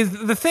 And he is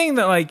the thing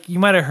that, like, you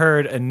might have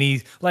heard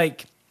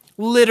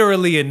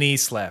literally a knee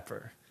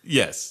slapper.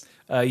 Yes.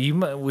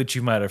 Which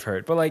you might have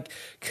heard, but like,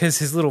 because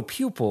his little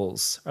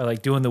pupils are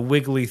like doing the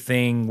wiggly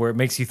thing where it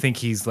makes you think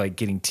he's like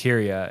getting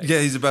teary eyed. Yeah,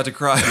 he's about to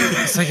cry.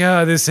 It's like,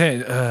 this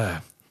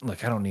hand.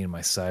 Look, I don't need my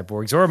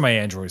cyborgs or my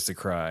androids to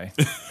cry.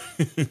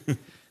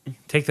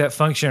 Take that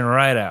function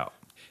right out.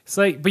 It's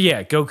like, but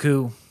yeah,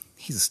 Goku,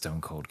 he's a stone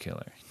cold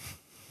killer.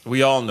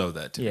 We all know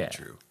that to Yeah. be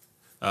true.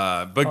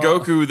 But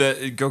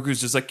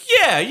Goku's just like,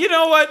 yeah, you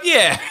know what?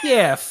 Yeah,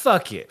 Yeah,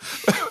 fuck it.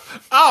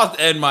 I'll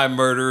end my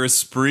murderous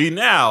spree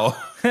now.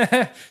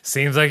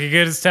 Seems like as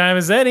good a time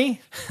as any.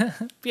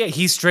 Yeah,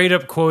 he's straight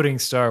up quoting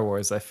Star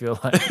Wars, I feel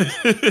like.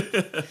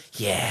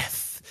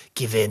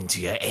 Give in to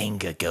your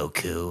anger,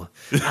 Goku.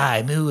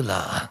 I'm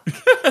Oolong.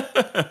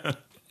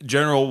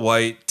 General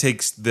White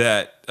takes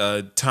that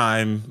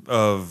time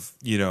of,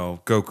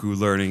 Goku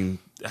learning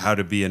how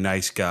to be a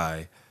nice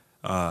guy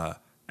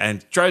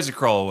and tries to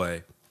crawl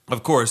away.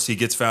 Of course, he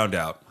gets found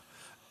out.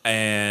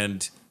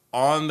 And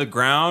on the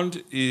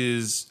ground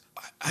is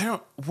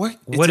it's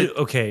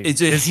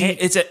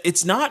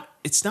not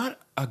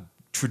a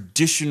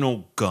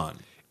traditional gun.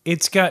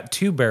 It's got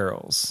two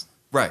barrels.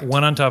 Right.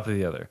 One on top of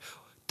the other.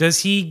 Does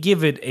he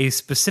give it a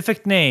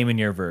specific name in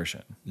your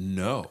version?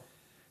 No.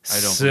 I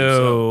don't believe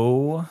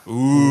so.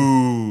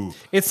 Ooh.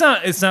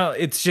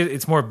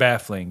 It's more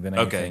baffling than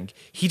anything. Okay.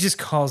 He just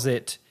calls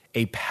it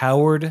a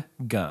powered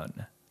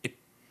gun.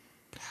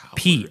 Powered.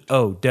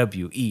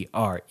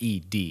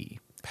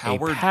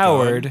 Powered a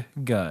powered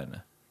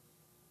gun.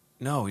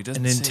 No, he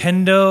doesn't. A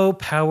Nintendo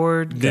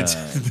powered gun.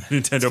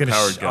 Nintendo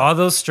powered gun. All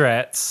those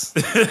strats,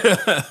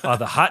 all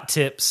the hot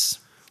tips,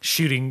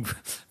 shooting,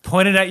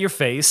 pointed at your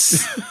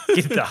face,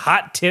 get the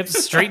hot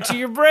tips straight to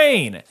your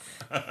brain.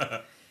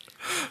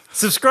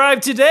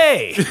 Subscribe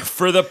today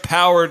for the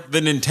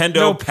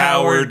Nintendo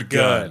powered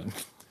gun.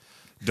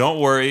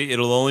 Don't worry,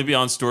 it'll only be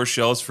on store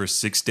shelves for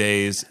 6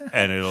 days,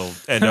 and it'll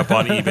end up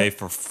on eBay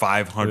for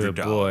 $500.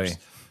 Oh boy.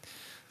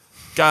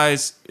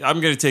 Guys, I'm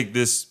going to take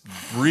this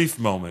brief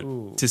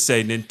moment to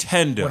say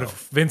Nintendo. One of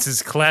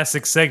Vince's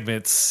classic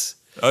segments.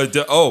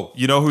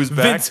 You know who's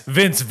back?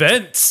 Vince.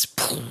 Vince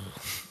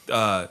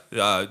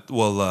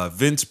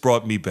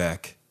brought me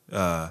back.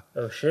 Oh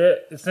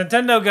shit! It's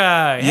Nintendo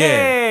guy. Yeah,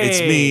 hey! it's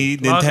me,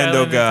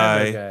 Nintendo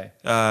guy.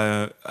 Nintendo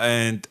guy.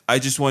 And I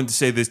just wanted to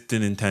say this to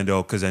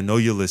Nintendo because I know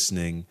you're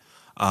listening.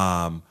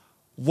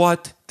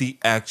 What the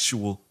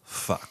actual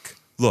fuck?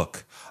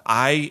 Look,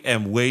 I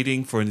am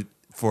waiting for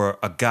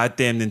a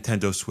goddamn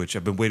Nintendo Switch.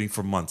 I've been waiting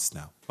for months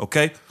now,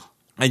 okay?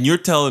 And you're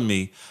telling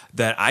me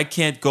that I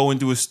can't go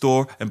into a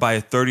store and buy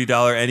a $30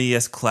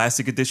 NES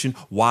Classic Edition?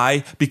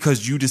 Why?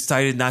 Because you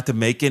decided not to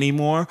make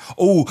anymore?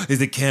 Oh,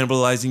 is it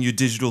cannibalizing your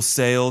digital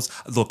sales?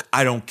 Look,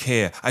 I don't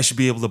care. I should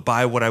be able to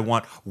buy what I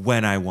want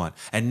when I want.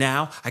 And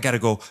now I got to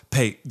go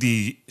pay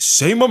the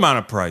same amount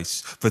of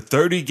price for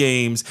 30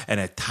 games and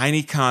a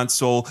tiny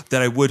console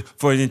that I would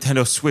for a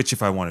Nintendo Switch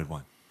if I wanted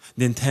one.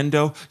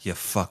 Nintendo, you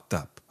fucked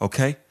up,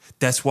 okay?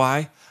 That's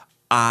why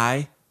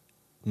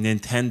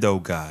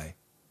Nintendo guy,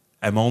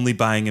 I'm only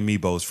buying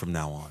amiibos from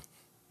now on.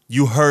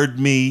 You heard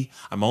me.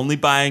 I'm only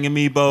buying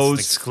amiibos.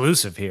 It's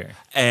exclusive here.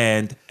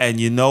 And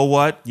you know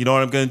what? You know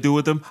what I'm going to do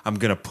with them? I'm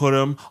going to put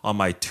them on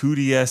my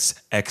 2DS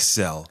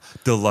XL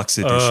Deluxe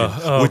Edition,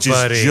 which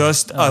is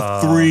just a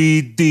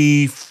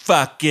 3D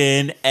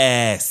fucking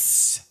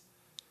S.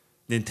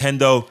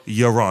 Nintendo,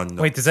 you're on.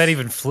 Wait, does that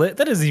even flip?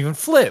 That doesn't even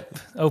flip.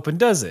 Open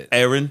does it?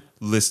 Aaron,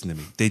 listen to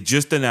me. They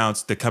just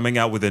announced they're coming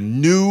out with a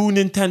new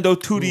Nintendo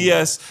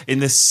 2DS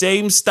in the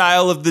same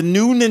style of the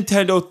new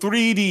Nintendo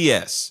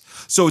 3DS.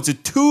 So it's a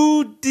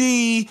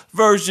 2D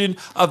version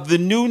of the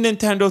new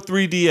Nintendo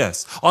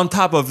 3DS. On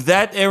top of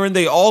that, Aaron,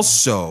 they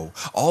also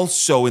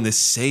in the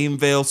same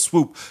veil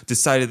swoop,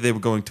 decided they were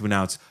going to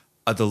announce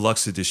a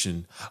deluxe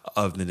edition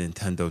of the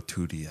Nintendo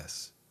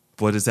 2DS.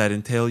 What does that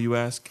entail, you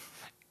ask?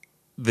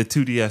 The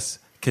 2DS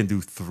can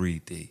do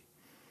 3D.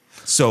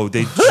 So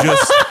they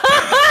just...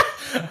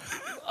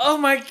 Oh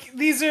my,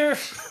 these are...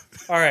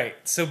 All right,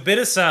 so bit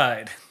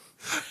aside,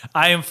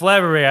 I am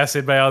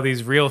flabbergasted by all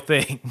these real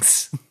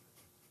things.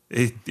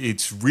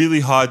 It's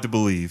really hard to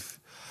believe,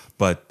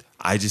 but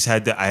I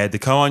had to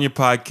come on your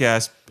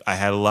podcast. I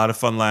had a lot of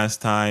fun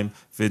last time.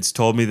 Vince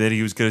told me that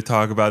he was going to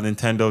talk about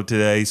Nintendo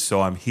today, so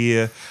I'm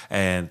here.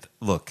 And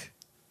look,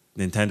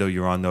 Nintendo,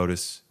 you're on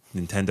notice.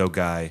 Nintendo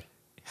guy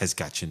has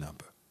got your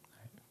number.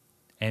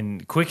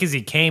 And quick as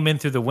he came in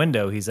through the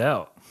window, he's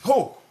out.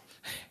 Oh,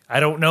 I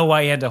don't know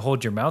why he had to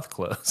hold your mouth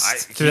closed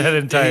through that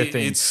entire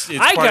thing. It's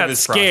I part got of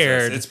his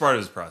scared. Process. It's part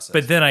of his process.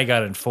 But then I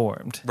got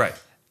informed. Right.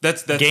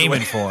 That's Game the way,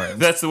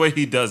 informed. That's the way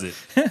he does it.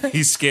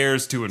 He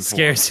scares to inform.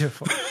 Scares to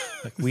inform.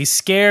 Like, we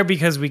scare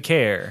because we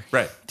care.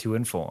 Right. To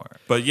inform.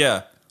 But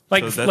yeah.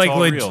 Like, so that's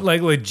all real.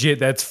 Like legit,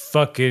 that's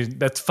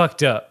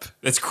fucked up.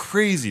 That's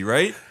crazy,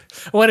 right?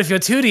 What if your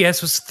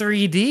 2DS was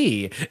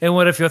 3D? And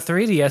what if your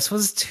 3DS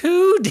was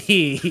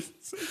 2D?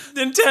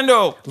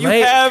 Nintendo, you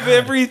have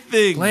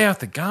everything. Lay out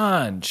the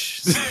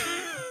ganj.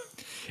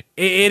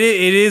 it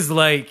is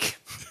like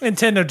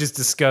Nintendo just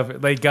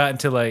discovered, like, got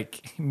into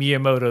like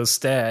Miyamoto's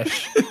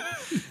stash.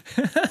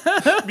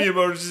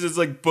 Miyamoto just has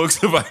like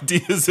books of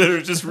ideas that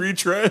are just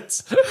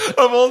retreads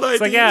of old ideas.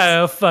 It's like,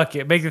 yeah, fuck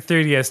it. Make the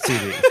 3DS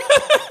 2D.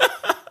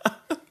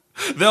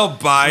 They'll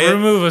buy it.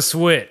 Remove a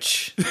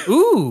Switch.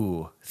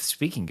 Ooh.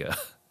 Speaking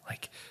of,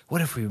 like,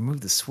 what if we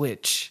remove the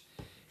Switch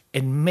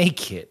and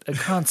make it a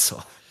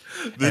console?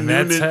 The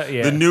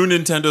new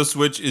Nintendo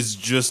Switch is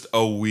just a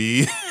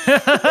Wii.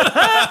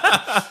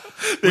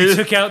 We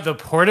took out the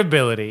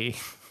portability.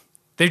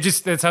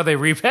 That's how they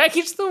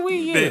repackaged the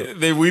Wii U.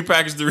 They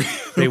repackaged the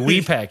They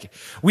repackaged.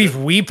 We've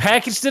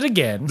repackaged it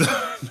again.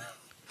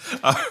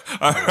 All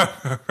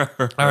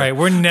right,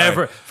 we're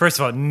never. First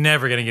of all,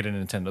 never gonna get a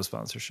Nintendo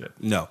sponsorship.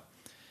 No,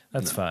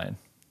 That's fine.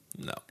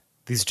 No.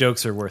 These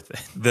jokes are worth it.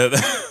 The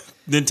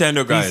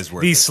Nintendo guy is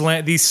worth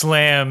it. These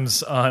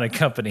slams on a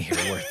company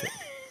are worth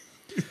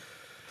it.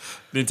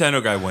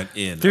 Nintendo guy went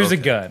in. There's a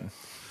gun.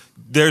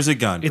 There's a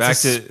gun. It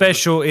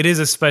is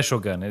a special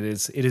gun. It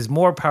is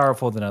more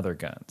powerful than other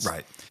guns.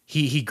 Right.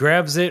 He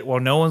grabs it while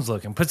no one's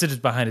looking, puts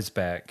it behind his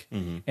back,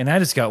 and I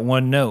just got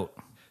one note.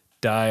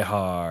 Die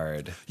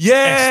Hard.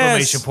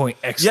 Yes! Exclamation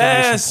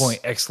point,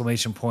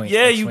 exclamation point.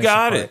 Yeah, you exclamation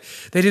got point.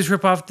 it. They just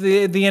rip off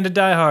the end of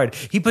Die Hard.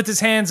 He puts his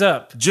hands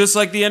up. Just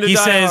like the end of He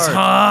Die says, Hard.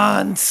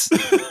 Hans.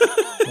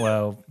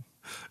 Well,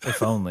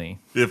 if only.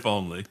 If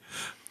only.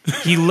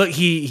 He looks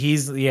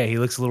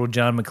a little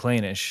John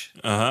McClane-ish.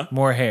 Uh-huh.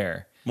 More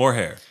hair. More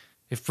hair.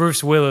 If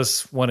Bruce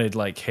Willis wanted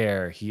like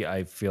hair,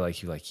 I feel like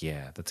he'd be like,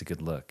 yeah, that's a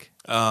good look.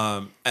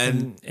 And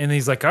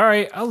he's like, all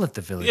right, I'll let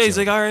the village. yeah, he's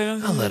go. like, all right,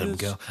 I'll let him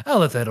go. I'll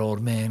let that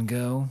old man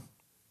go.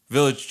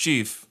 Village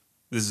Chief.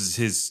 This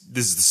is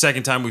the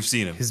second time we've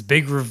seen him. His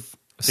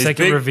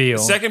second reveal.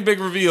 Second big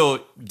reveal.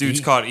 Dude's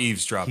caught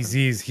eavesdropping.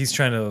 He's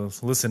trying to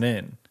listen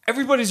in.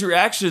 Everybody's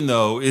reaction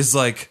though is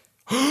like,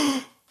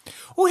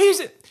 Well,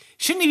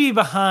 shouldn't he be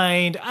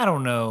behind? I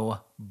don't know,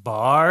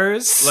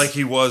 bars. like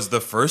he was the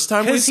first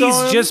time we Because saw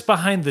he's him. just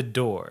behind the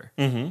door.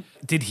 Mm-hmm.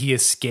 Did he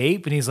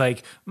escape? And he's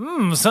like,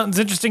 something's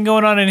interesting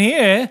going on in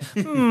here.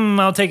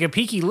 I'll take a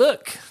peeky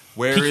look.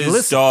 Where peeky is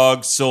listen.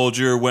 Dog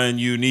Soldier when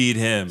you need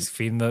him?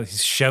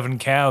 He's shoving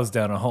cows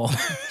down a hole.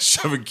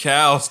 Shoving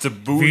cows to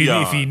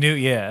booyah. if he knew,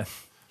 yeah.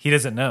 He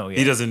doesn't know. Yeah.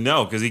 He doesn't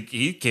know because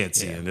he can't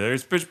see in there.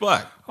 It's pitch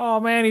black. Oh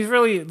man, he's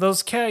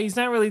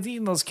not really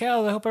eating those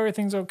cows. I hope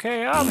everything's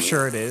okay. I'm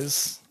sure it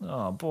is.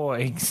 Oh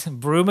boy,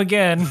 broom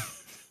again.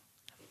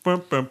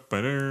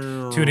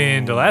 Tune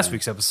in to last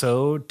week's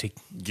episode to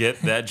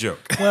Get that joke.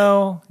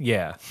 well,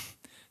 yeah,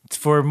 it's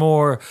for a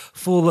more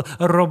full,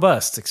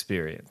 robust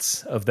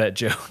experience of that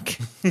joke.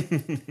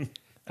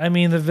 I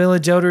mean, the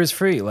village elder is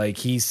free. Like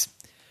he's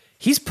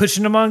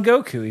pushing him on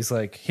Goku. He's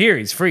like, here,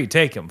 he's free.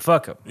 Take him.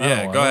 Fuck him.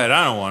 Yeah, go ahead.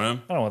 I don't want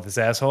him. I don't want this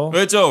asshole.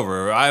 It's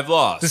over. I've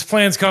lost. This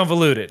plan's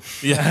convoluted.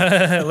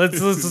 Yeah. let's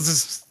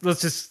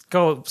just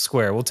call it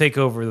square. We'll take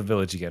over the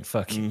village again.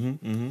 Fuck you.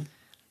 And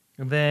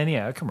then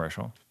a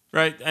commercial.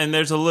 Right, and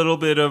there's a little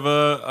bit of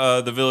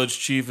the village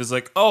chief is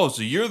like, oh,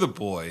 so you're the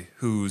boy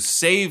who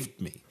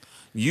saved me.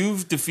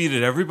 You've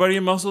defeated everybody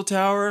in Muscle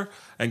Tower?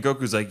 And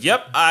Goku's like,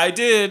 yep, I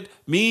did.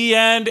 Me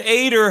and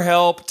Ader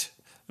helped.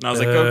 And I was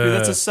like,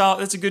 Goku,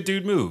 that's a good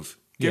dude move.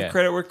 Give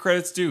credit where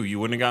credit's due. You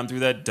wouldn't have gotten through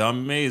that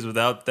dumb maze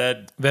without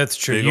that. That's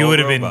true. big You old would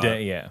have been robot.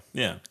 dead. Yeah.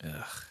 Yeah.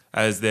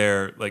 As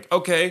they're like,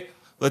 okay,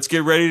 let's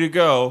get ready to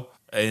go.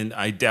 And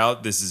I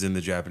doubt this is in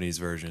the Japanese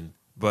version.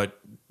 But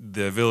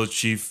the village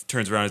chief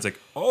turns around and is like,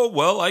 oh,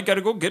 well, I got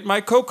to go get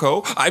my coat.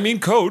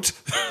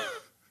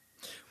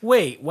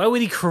 Wait, why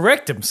would he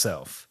correct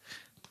himself?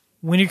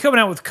 When you're coming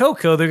out with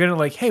Coco, they're going to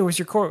like, hey, where's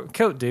your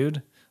coat,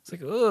 dude? It's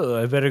like,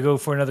 oh, I better go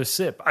for another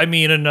sip. I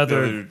mean,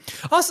 another.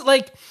 Also,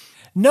 like,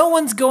 no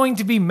one's going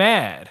to be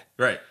mad.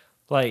 Right.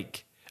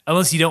 Like,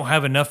 unless you don't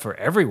have enough for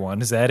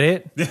everyone. Is that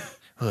it?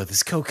 Oh,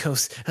 this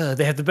Coco's.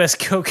 They have the best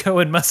Coco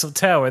in Muscle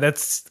Tower.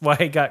 That's why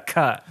I got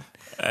caught.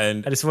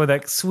 And I just want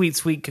that sweet,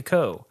 sweet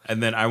cacao.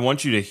 and then I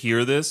want you to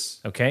hear this.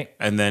 Okay.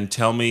 And then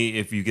tell me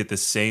if you get the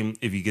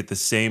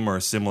same or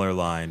a similar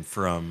line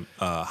from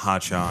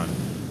Hachan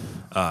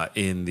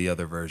in the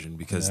other version,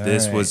 because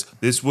this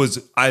was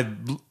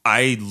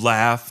I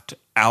laughed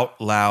out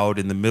loud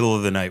in the middle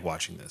of the night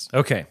watching this.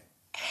 Okay.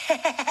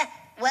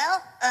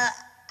 Well,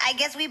 I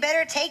guess we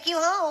better take you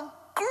home.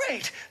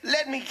 Great.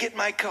 Let me get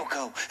my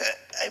cocoa.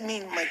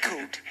 My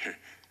coat.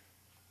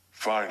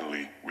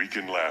 Finally, we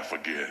can laugh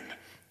again.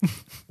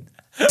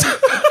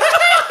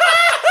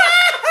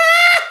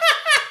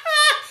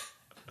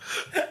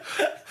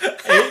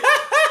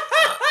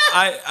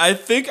 I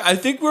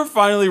think we're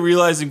finally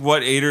realizing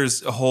what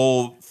Ader's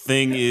whole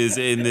thing is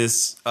in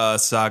this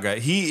saga.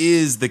 He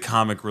is the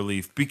comic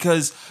relief,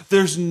 because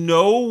there's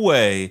no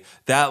way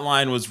that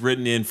line was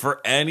written in for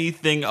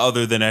anything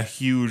other than a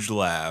huge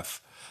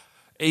laugh.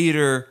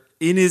 Ader,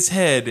 in his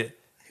head,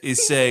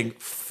 is saying,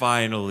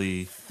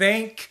 finally,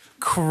 Thank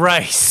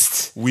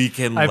Christ. we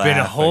can I've laugh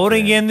been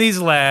holding again. in these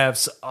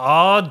laughs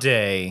all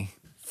day.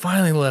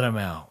 Finally let them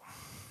out.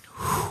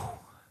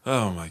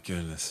 Oh my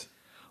goodness.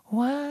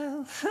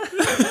 Well,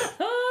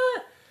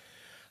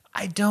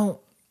 I don't.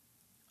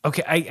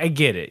 Okay, I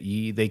get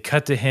it. They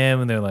cut to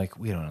him and they're like,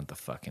 we don't have to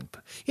fucking.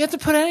 You have to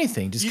put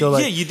anything. Just go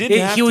like. Yeah, you didn't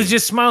have He was to.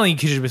 just smiling. You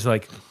could have just been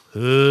like,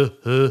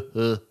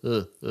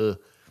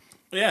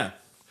 Yeah.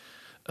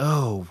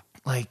 oh,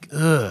 like,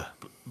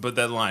 But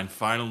that line,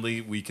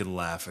 finally, we can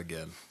laugh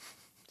again.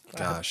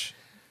 Gosh.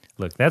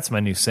 Look, that's my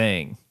new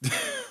saying.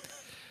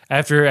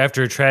 After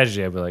a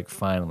tragedy, I'd be like,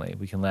 finally,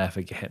 we can laugh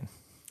again.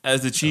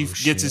 As the chief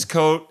shit. gets his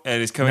coat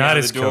and is coming Not out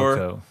his the door,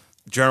 Coco.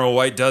 General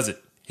White does it.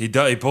 He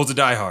pulls a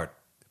Die Hard,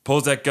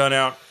 pulls that gun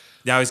out.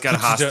 Now he's got a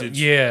hostage.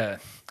 Yeah.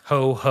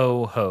 Ho,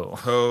 ho, ho.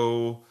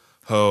 Ho,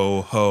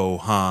 ho, ho,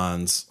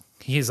 Hans.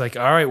 He's like,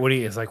 all right, what are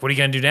you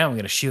gonna do now? I'm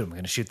gonna shoot him. I'm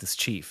gonna shoot this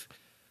chief.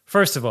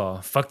 First of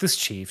all, fuck this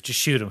chief. Just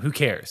shoot him. Who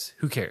cares?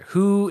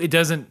 It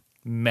doesn't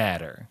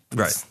matter.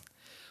 Right.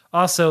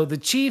 Also, the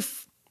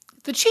chief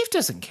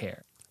doesn't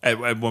care.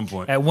 At one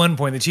point. At one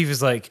point, the chief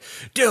is like,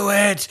 "Do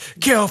it,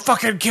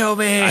 fucking kill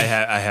me." I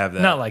have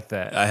that. Not like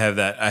that. I have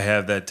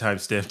that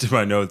timestamped in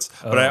my notes.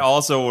 But I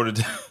also wanted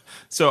to.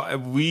 So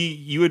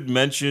you had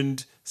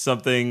mentioned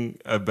something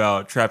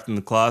about trapped in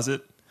the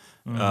closet,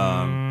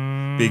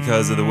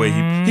 because of the way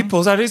he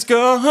pulls out his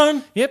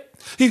gun. Yep.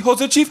 He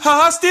holds the chief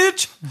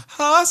hostage.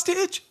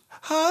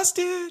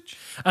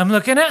 I'm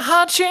looking at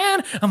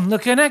Ha-Chan. I'm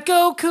looking at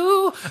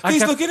Goku.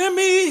 He's looking at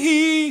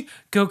me.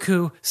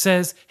 Goku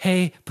says,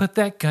 "Hey, put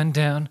that gun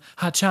down."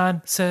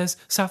 Ha-Chan says,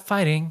 "Stop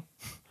fighting."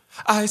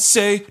 I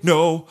say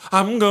no.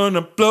 I'm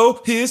gonna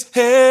blow his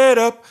head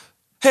up.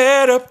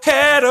 Head up,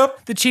 head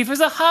up. The chief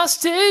is a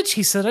hostage.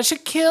 He said I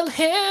should kill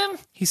him.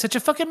 He's such a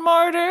fucking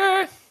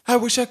martyr. I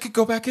wish I could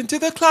go back into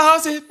the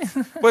closet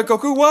where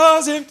Goku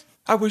wasn't.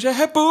 I wish I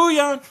had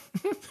Booyan.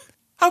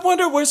 I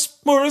wonder where's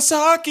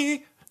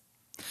Murasaki.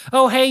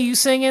 Oh, hey, you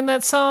singing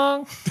that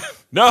song?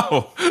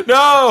 No.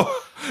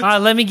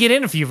 Let me get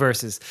in a few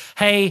verses.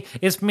 Hey,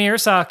 it's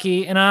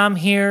Murasaki, and I'm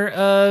here.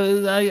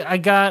 I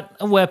got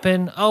a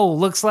weapon. Oh,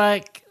 looks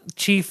like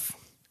Chief.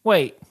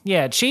 Wait,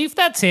 yeah, Chief,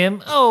 that's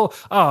him. Oh,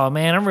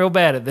 man, I'm real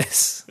bad at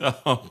this.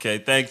 Okay,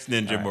 thanks,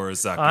 Ninja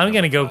Murasaki. I'm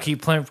going to go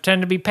keep playing,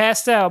 pretend to be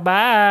passed out.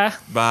 Bye.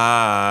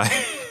 Bye.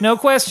 No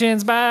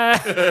questions. Bye.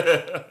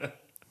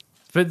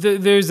 But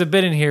there's a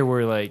bit in here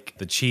where, like,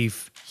 the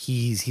Chief,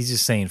 he's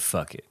just saying,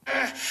 fuck it.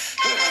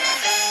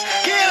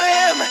 Kill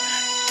him!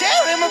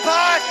 Tear him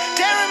apart!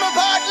 Tear him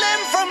apart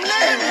limb from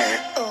limb!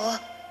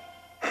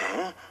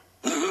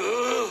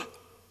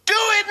 Do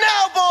it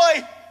now,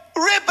 boy!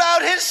 Rip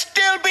out his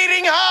still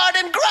beating heart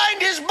and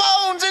grind his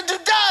bones into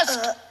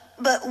dust!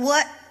 But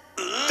what?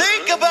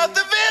 Think about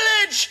the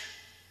village!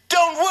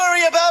 Don't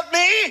worry about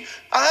me!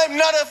 I'm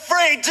not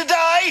afraid to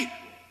die!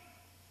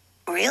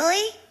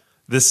 Really?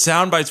 The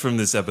sound bites from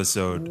this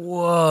episode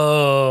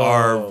Whoa.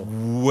 are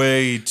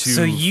way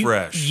too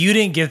fresh. You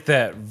didn't get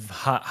that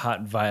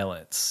hot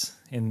violence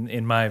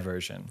in my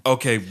version.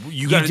 Okay,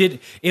 you did.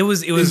 It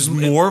was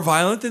more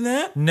violent than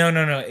that?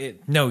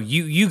 No.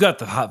 You got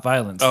the hot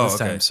violence this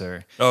time,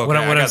 sir. Oh, okay,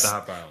 I got the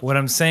hot violence. What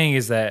I'm saying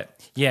is that,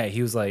 yeah,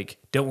 he was like,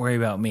 "Don't worry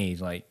about me,"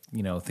 like,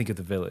 think of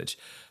the village.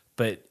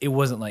 But it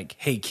wasn't like,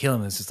 "Hey, kill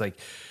him." It's just like,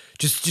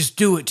 just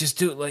do it,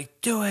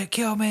 like, do it,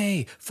 kill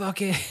me,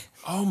 fuck it.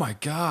 Oh my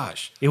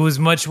gosh. It was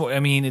much more. I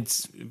mean,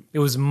 it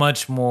was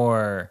much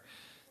more.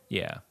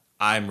 Yeah.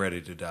 I'm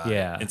ready to die.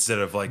 Yeah. Instead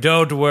of like,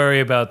 don't worry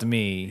about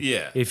me.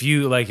 Yeah. If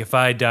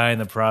I die in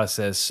the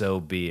process,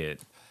 so be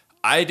it.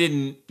 I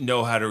didn't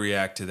know how to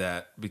react to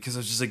that because I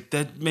was just like,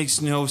 that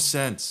makes no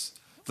sense.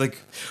 Like,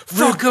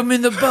 fuck him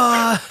in the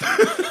butt.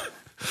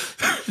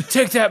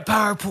 Take that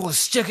power pole,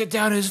 stick it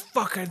down his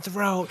fucking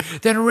throat,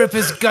 then rip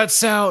his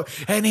guts out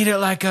and eat it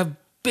like a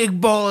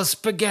big bowl of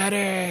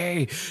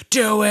spaghetti.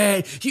 Do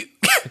it. You.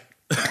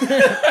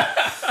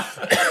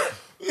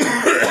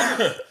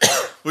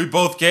 We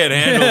both can't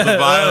handle the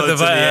violence and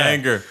the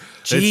anger.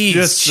 Jeez, it's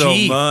just so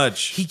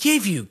much. He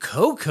gave you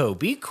Coco.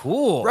 Be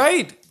cool.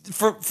 Right.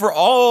 For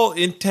all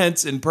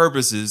intents and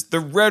purposes, the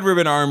Red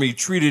Ribbon Army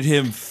treated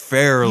him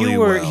fairly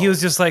well. He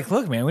was just like,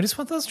 look, man, we just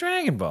want those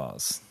Dragon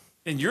Balls.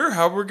 And you're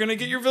how we're going to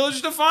get your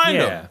village to find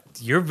them.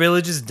 Your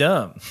village is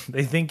dumb.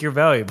 They think you're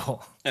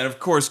valuable. And of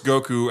course,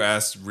 Goku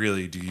asks,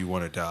 really, do you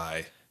want to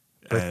die?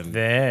 But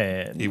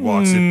then he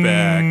walks it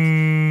back.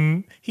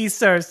 He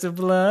starts to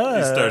blush.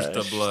 He starts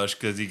to blush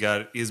because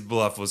his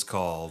bluff was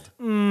called.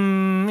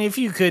 If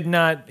you could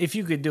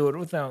do it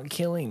without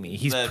killing me.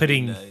 He's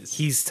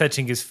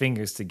touching his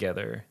fingers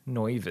together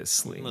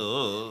noivously.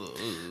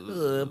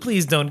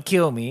 Please don't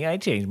kill me. I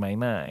changed my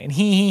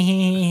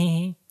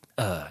mind.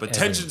 But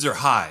tensions are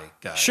high,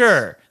 guys.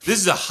 Sure. This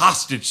is a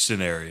hostage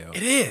scenario.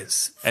 It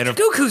is. And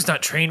Goku's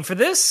not trained for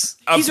this.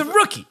 He's a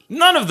rookie.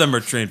 None of them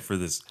are trained for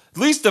this.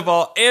 Least of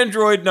all,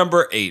 android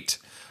number 8.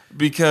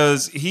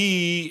 Because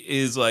he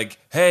is like,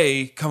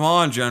 hey, come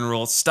on,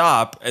 General,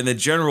 stop. And the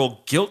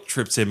General guilt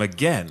trips him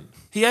again.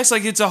 He acts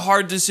like it's a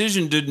hard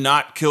decision to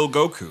not kill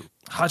Goku.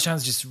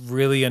 Ha-Chan's just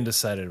really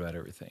undecided about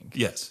everything.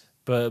 Yes.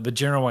 But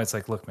General White's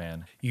like, look,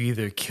 man, you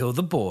either kill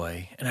the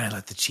boy and I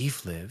let the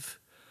chief live,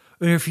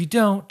 or if you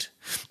don't,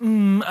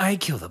 I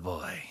kill the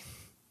boy.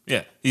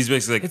 Yeah, he's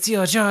basically like, it's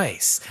your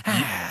choice.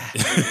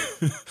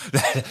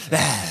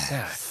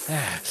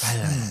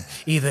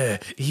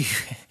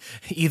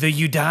 Either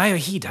you die or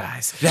he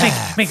dies.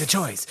 Make a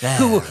choice.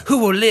 Who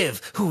will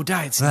live? Who will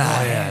die? It's in your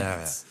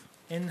hands.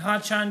 And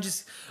Ha-Chan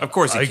just, of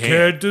course, I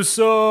can't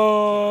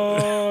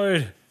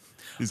decide.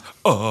 He's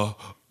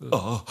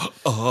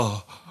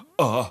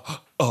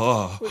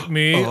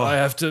Me, I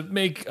have to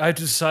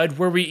decide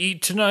where we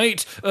eat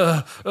tonight.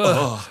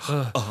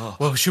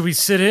 Well, should we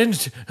sit in,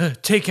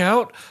 take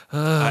out?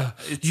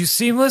 You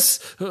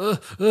seamless?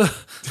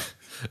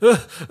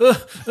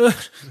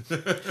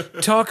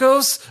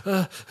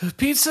 tacos,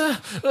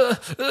 pizza.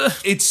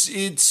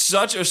 It's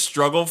such a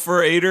struggle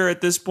for Ader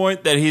at this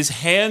point that his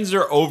hands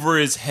are over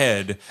his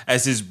head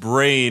as his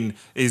brain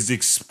is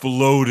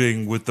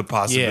exploding with the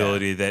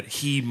possibility that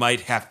he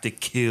might have to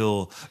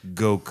kill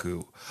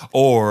Goku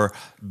or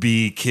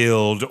be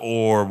killed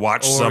or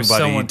watch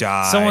somebody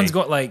die. Someone's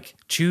going like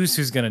choose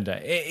who's going to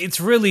die. It's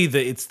really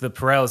the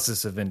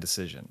paralysis of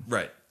indecision.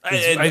 Right.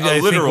 I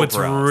think what's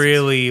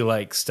really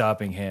like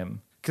stopping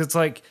him, because it's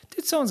like,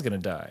 dude, someone's gonna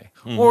die,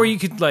 or you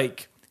could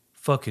like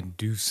fucking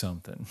do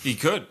something He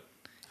could.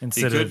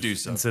 instead could of do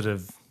something. instead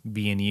of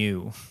being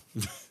you.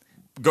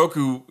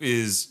 Goku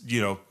is,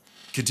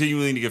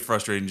 continuing to get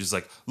frustrated and just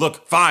like,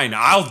 look, fine,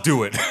 I'll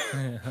do it.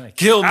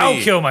 Kill me.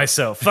 I'll kill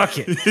myself. Fuck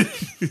it.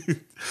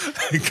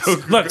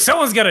 Look,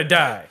 someone's gonna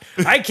die.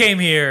 I came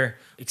here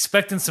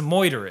expecting some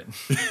moitering.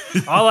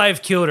 All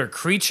I've killed are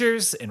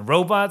creatures and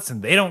robots,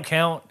 and they don't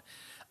count.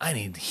 I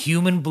need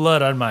human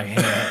blood on my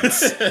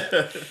hands.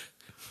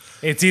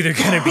 It's either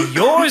going to be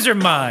yours or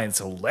mine,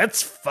 so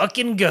let's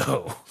fucking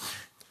go.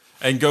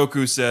 And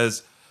Goku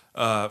says,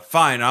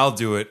 fine, I'll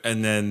do it.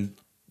 And then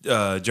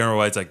General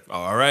White's like,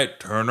 all right,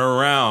 turn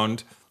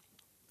around.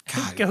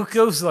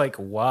 Goku's like,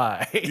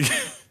 why?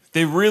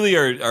 They really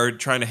are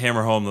trying to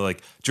hammer home that,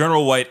 like,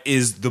 General White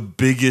is the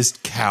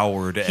biggest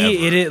coward ever.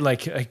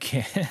 I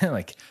can't,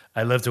 like,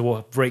 I love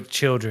to break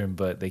children,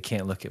 but they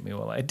can't look at me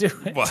while I do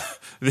it. Well,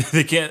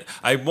 they can't.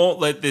 I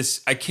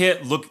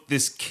can't look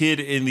this kid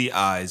in the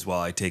eyes while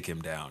I take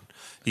him down.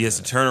 He has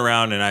to turn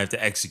around, and I have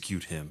to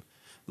execute him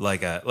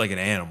like an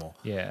animal.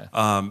 Yeah.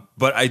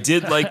 But I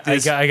did like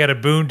this. I got a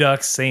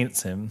Boondock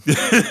Saints him.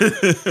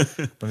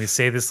 Let me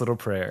say this little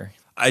prayer.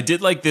 I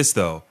did like this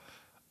though.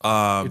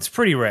 It's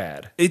pretty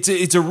rad.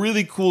 It's a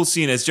really cool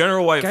scene as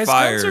General White Guys,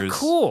 fires. guns are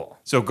cool.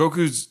 So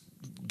Goku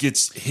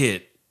gets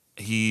hit.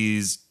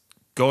 He's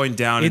going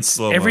down in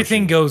slow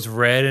everything motion. goes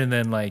red, and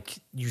then like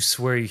you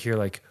swear you hear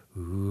like,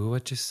 "Ooh,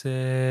 what you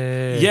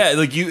say?" Yeah,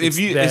 like if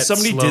that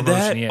somebody slow did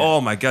that, motion, yeah.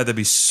 oh my god, that'd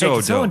be Hey, so can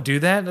dope. someone do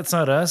that? That's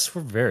not us.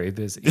 We're very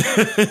busy.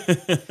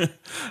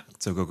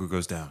 So Goku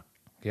goes down.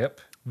 Yep.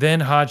 Then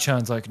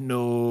Hachan's like,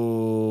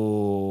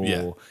 "No."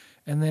 Yeah.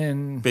 And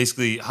then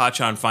Basically,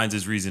 Hachan finds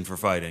his reason for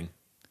fighting.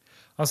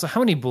 also, how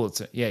many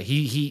bullets? Yeah,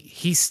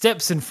 he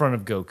steps in front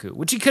of Goku,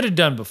 which he could have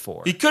done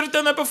before. He could have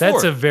done that before.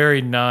 That's a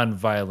very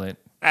non-violent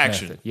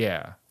Action. method.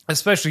 Yeah.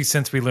 Especially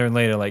since we learn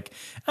later, like,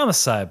 I'm a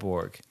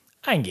cyborg.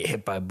 I can get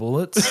hit by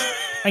bullets.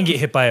 I can get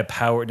hit by a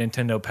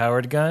Nintendo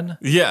powered gun.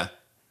 Yeah.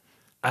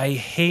 I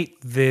hate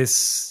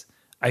this.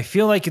 I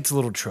feel like it's a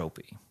little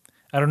tropey.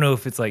 I don't know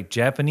if it's like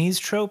Japanese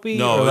tropey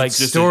No, or like it's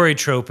just story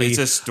tropey. it's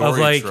a story of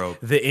like trope.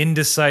 the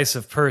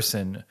indecisive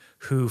person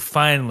who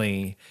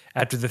finally,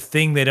 after the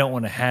thing they don't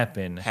want to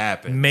happen,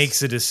 Happens.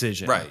 makes a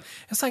decision. Right.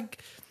 It's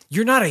like,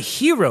 you're not a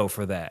hero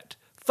for that.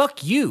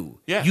 Fuck you.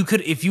 Yeah. You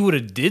could, if you would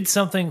have did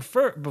something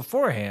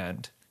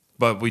beforehand,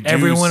 But we do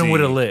everyone would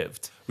have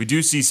lived. We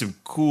do see some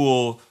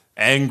cool,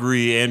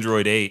 angry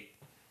Android 8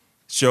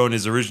 showing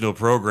his original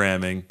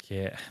programming.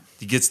 Yeah.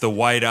 He gets the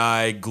white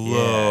eye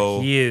glow.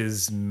 Yeah, he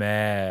is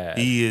mad.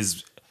 He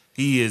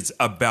is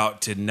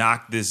about to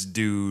knock this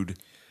dude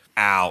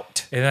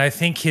out. And I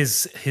think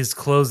his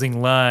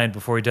closing line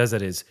before he does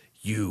that is,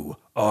 "You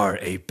are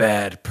a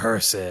bad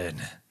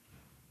person."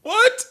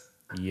 What?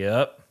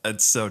 Yep.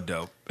 That's so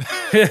dope.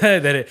 And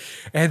then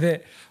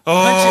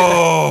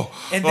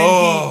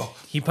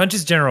he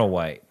punches General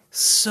White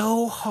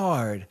so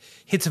hard,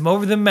 hits him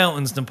over the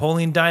mountains,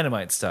 Napoleon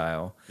Dynamite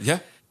style. Yeah.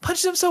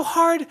 Punches him so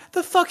hard,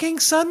 the fucking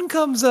sun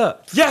comes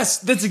up. Yes,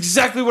 that's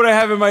exactly what I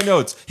have in my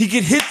notes. He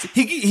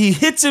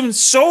hits him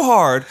so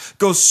hard,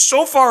 goes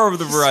so far over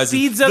the horizon,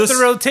 Speeds up the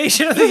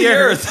rotation of the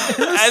earth.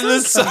 and the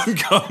sun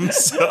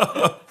comes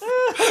up.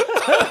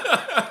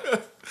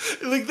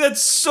 Like,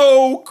 that's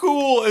so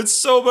cool. It's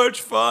so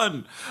much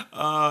fun.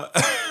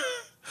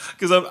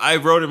 Because I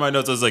wrote in my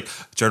notes, I was like,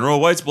 General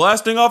White's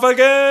blasting off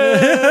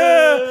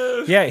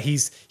again. Yeah,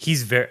 he's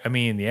very. I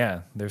mean,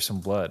 yeah, there's some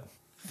blood.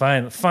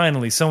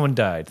 Finally, someone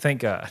died.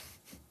 Thank God.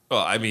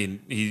 Well, I mean,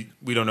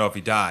 we don't know if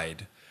he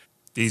died.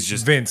 He's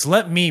just. Vince,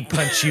 let me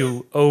punch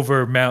you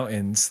over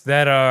mountains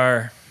that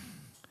are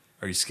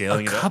Are you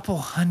scaling a it up? couple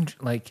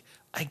hundred. Like,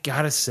 I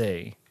gotta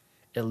say,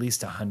 at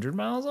least 100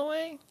 miles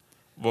away.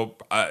 Well,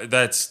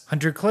 that's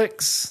 100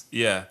 clicks.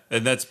 yeah,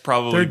 and that's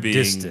probably They're being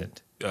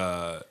distant.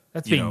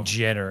 That's you being know,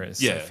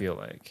 generous. yeah. I feel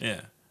like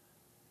Yeah,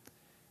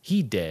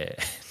 he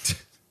dead.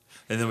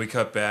 and then we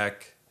cut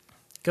back.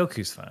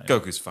 Goku's fine.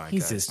 Goku's fine.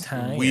 He's guys. just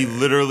tired. We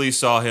literally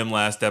saw him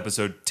last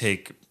episode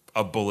take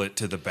a bullet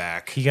to the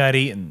back He got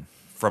eaten.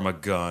 from a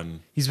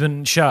gun. He's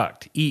been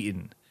shocked,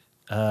 eaten.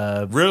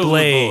 Riddled with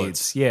Blades.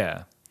 bullets.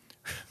 Yeah.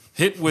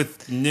 Hit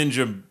with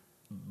ninja Yeah.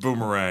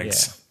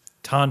 boomerangs.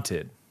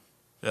 Taunted.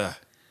 Yeah.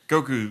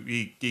 Goku,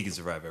 he can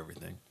survive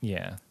everything.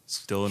 Yeah.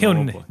 Still a He'll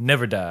normal boy.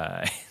 never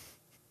die.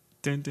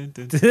 Dun, dun,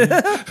 dun, dun.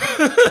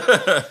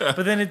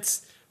 But then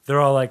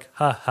they're all like,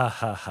 ha ha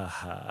ha ha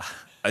ha.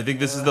 I think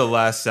this is the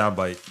last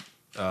soundbite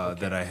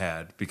that I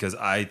had because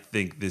I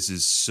think this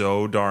is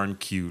so darn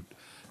cute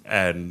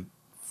and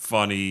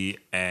funny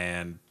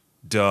and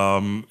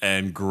dumb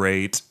and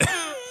great.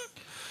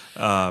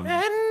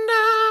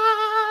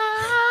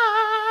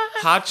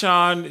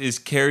 Hachan is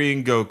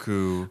carrying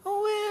Goku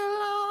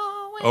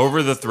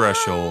over the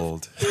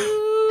threshold.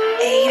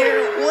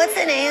 Ader, what's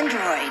an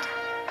android?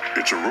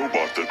 It's a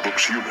robot that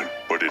looks human,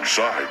 but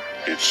inside,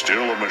 it's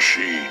still a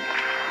machine.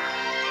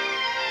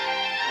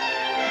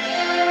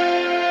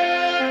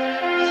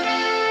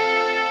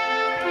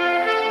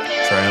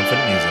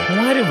 Triumphant music.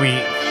 Why did we?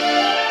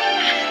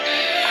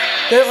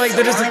 They're like, So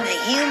they're just I'm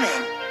a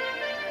human,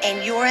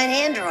 and you're an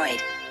android.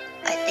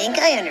 I think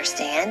I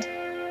understand,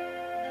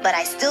 but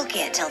I still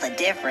can't tell the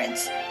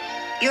difference.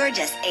 You're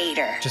just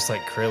Ader. just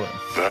like Krillin.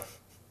 That's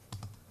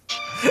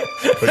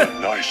the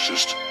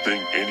nicest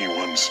thing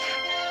anyone's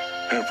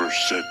ever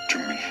said to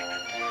me.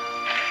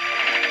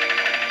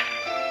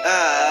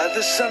 Ah,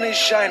 the sun is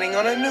shining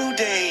on a new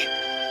day.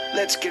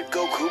 Let's get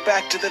Goku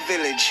back to the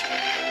village.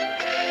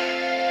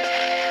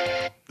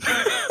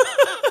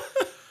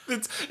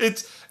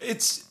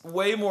 It's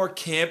way more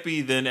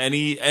campy than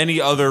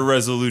any other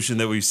resolution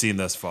that we've seen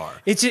thus far.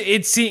 It's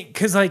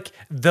because like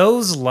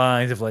those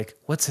lines of like,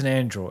 what's an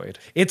android?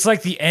 It's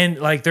like the end,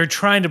 like they're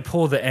trying to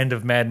pull the end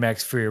of Mad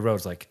Max Fury Road.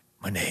 It's like,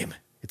 my name,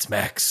 it's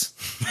Max.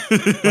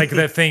 Like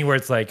that thing where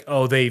it's like,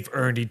 oh, they've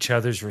earned each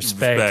other's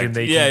respect, and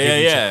they can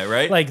give each other,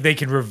 right? Like they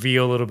can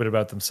reveal a little bit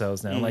about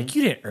themselves now. Like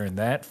you didn't earn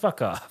that.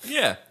 Fuck off.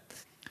 Yeah.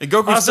 And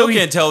Goku still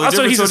can't tell the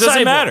also difference, so it he's a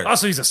doesn't cyborg. matter.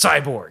 Also, he's a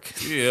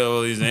cyborg. Yeah,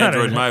 well, he's an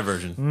android in my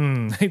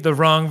version. The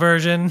wrong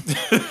version,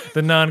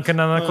 the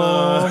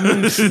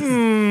non-canonical,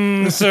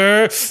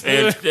 sir.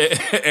 And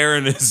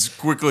Aaron is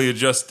quickly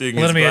adjusting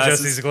his Let me glasses.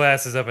 adjust these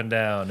glasses up and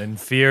down in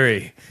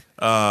fury.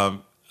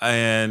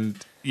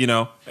 And, you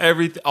know,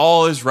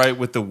 all is right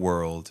with the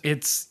world.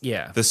 It's,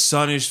 yeah. The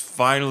sun is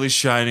finally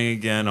shining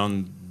again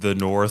on the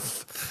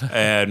north,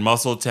 and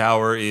Muscle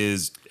Tower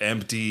is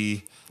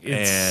empty.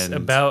 It's and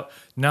about,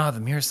 the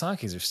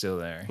Murasakis are still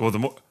there. well, the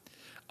more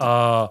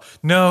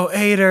No,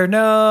 Ader,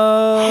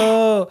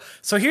 no.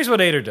 So here's what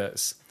Ader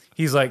does.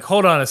 He's like,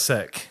 hold on a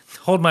sec.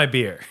 Hold my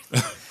beer.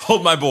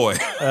 hold my boy.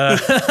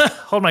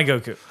 Hold my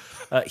Goku.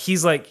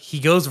 He's like, he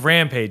goes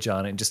rampage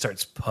on it and just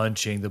starts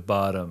punching the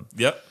bottom.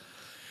 Yep.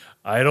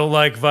 I don't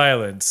like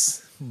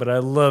violence, but I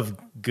love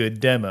good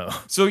demo.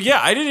 So yeah,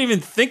 I didn't even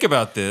think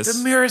about this.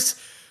 The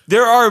Muras.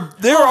 There are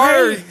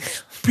hey.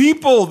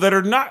 people that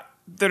are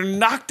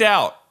knocked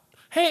out.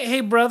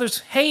 Hey, brothers.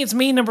 Hey, it's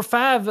me, number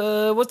 5.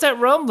 What's that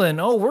rumbling?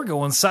 Oh, we're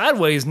going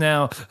sideways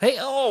now. Hey,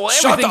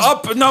 Shut everything's-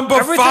 up, number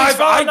everything's 5. I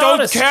falling on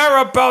don't us. care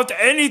about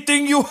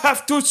anything you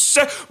have to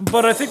say.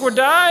 But I think we're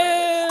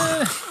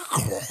dying.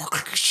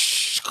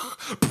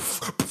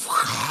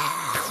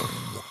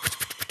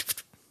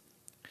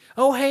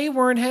 Oh, hey,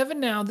 we're in heaven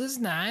now. This is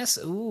nice.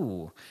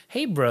 Ooh.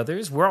 Hey,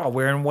 brothers. We're all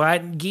wearing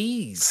white and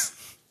geese.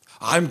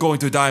 I'm going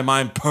to dye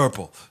mine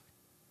purple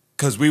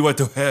because we went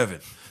to heaven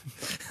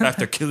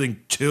after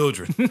killing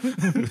children.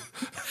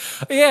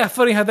 Yeah,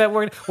 funny how that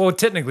worked. Well,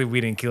 technically,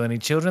 we didn't kill any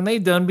children. They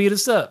done beat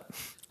us up.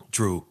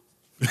 True.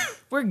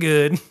 We're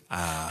good.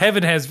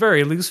 Heaven has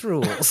very loose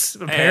rules,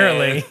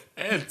 apparently.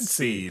 And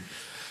seed.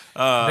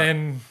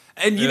 Then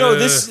And you know,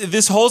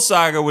 this whole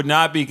saga would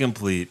not be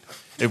complete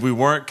if we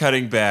weren't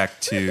cutting back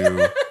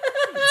to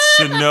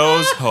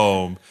Sano's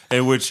home,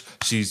 in which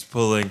she's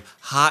pulling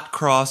hot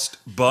crossed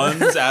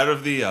buns out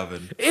of the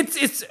oven.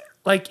 it's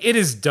like it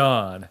is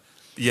dawn.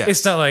 Yes.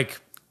 It's not like,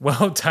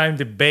 well, time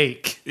to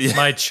bake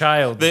my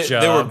child They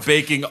job. were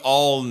baking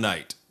all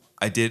night.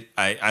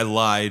 I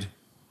lied.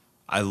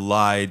 I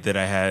lied that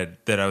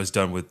I was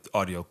done with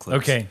audio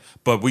clips. Okay.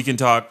 But we can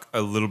talk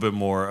a little bit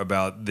more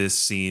about this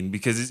scene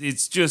because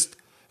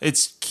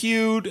it's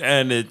cute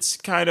and it's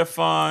kind of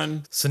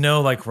fun. Sano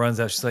like runs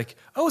out. She's like,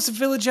 "Oh, it's a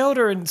village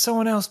elder and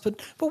someone else,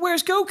 but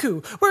where's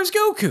Goku? Where's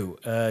Goku?"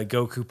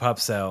 Goku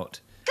pops out.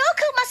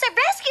 Goku must have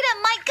rescued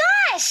him. My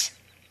gosh!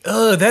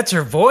 Ugh, that's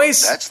her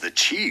voice. That's the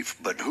chief,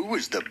 but who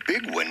is the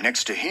big one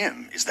next to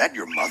him? Is that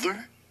your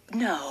mother?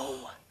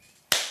 No.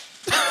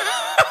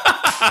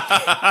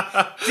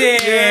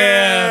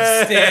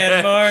 Damn,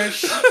 Stan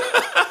Marsh.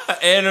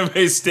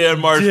 Anime Stan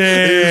Marsh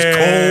Damn.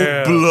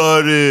 is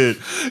cold-blooded.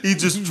 He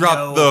just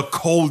dropped the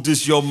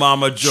coldest yo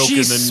mama joke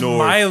She's in the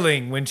north.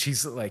 smiling when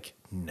she's like,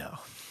 "No."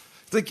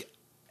 Like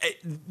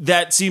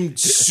that seemed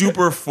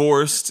super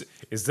forced.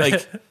 Is that-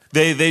 like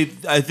they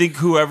I think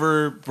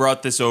whoever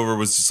brought this over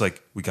was just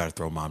like, we got to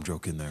throw a mom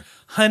joke in there.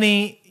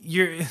 Honey,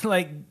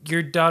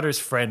 your daughter's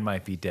friend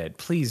might be dead.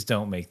 Please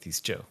don't make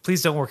these jokes.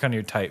 Please don't work on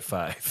your type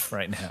 5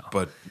 right now.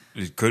 But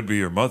it could be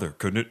your mother,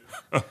 couldn't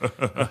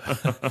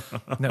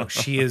it? No,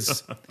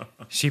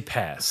 she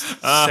passed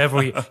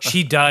several years.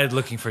 She died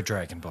looking for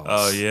Dragon Balls.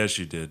 Oh yeah,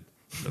 she did.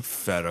 The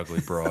fat ugly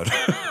broad.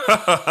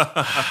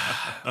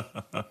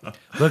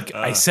 Look,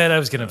 I said I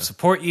was going to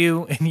support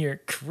you in your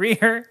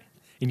career,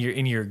 in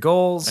your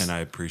goals. And I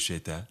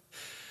appreciate that.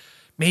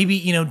 Maybe,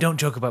 don't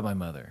joke about my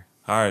mother.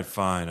 All right,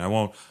 fine. I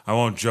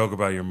won't joke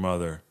about your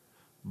mother.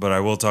 but I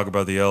will talk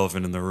about the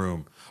elephant in the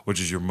room, which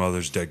is your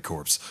mother's dead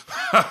corpse.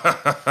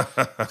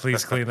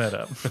 Please clean that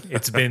up.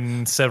 It's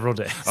been several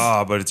days.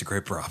 But it's a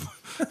great prop.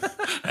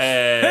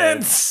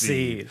 And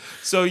see.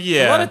 So, A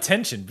yeah. lot of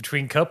tension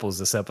between couples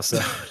this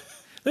episode.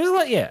 There's a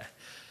lot, yeah.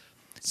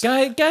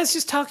 Guys,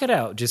 just talk it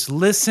out. Just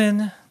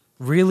listen,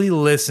 really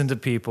listen to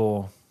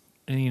people,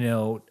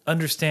 and,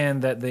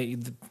 understand that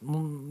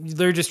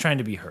they're just trying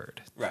to be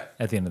heard. Right.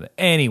 At the end of the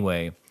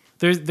anyway,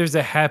 there's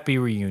a happy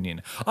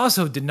reunion.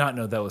 Also, did not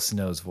know that was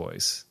Snow's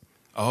voice.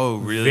 Oh,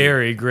 really?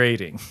 Very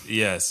grating.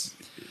 Yes.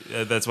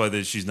 That's why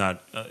she's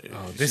not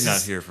she's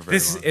not here for very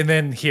long. And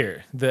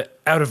then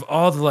out of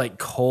all the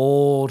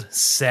cold,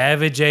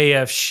 savage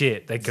AF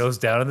shit that goes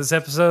down in this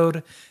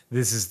episode,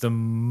 this is the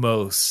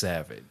most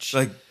savage.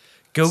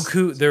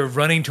 Goku, they're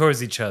running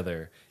towards each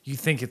other. You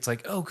think it's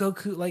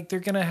Goku, they're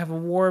gonna have a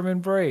warm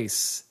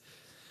embrace.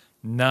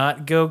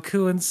 Not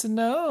Goku and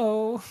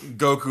Snow.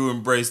 Goku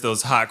embraced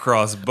those hot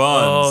cross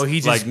buns. Oh, he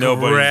just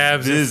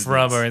grabs it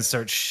from her and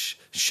starts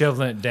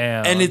shoveling it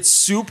down. And it's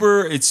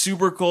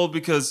super cold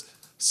because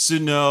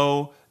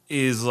Snow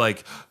is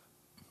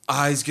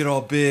eyes get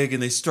all big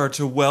and they start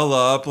to well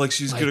up like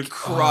she's gonna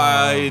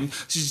cry, and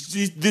this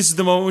is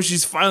the moment when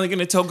she's finally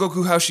gonna tell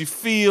Goku how she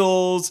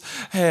feels.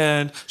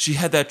 And she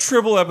had that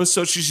Tribble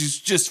episode, she's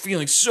just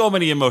feeling so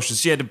many emotions.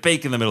 She had to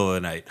bake in the middle of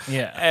the night,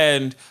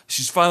 and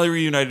she's finally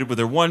reunited with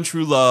her one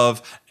true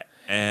love,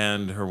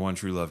 and her one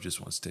true love just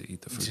wants to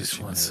eat the food. He just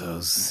wants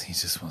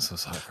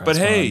those hot cross But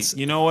hey, buns.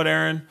 you know what,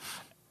 Aaron?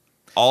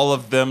 All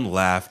of them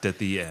laughed at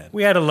the end.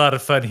 We had a lot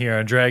of fun here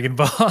on Dragon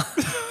Ball.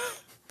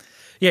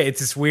 Yeah,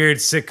 it's this weird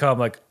sitcom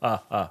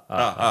Goku.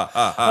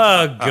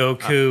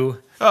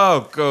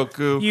 Oh,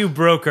 Goku. You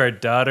broke our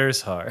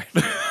daughter's heart.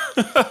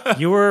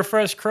 You were a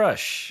fresh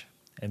crush.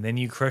 And then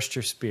you crushed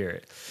her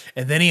spirit.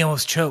 And then he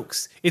almost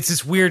chokes. It's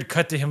this weird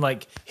cut to him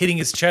hitting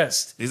his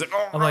chest. He's like,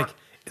 oh. I'm like,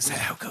 is that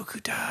how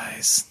Goku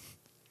dies?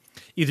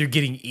 Either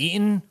getting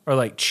eaten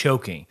or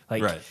choking.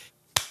 Right.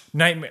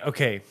 Nightmare.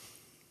 Okay.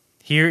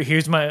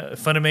 Here's my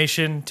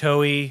Funimation,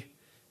 Toei,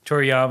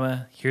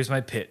 Toriyama. Here's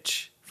my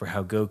pitch for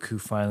how Goku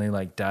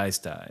finally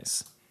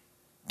dies.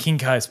 King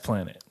Kai's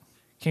planet.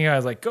 King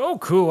Kai's like,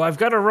 Goku, I've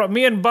got to run.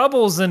 Me and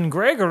Bubbles and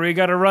Gregory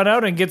got to run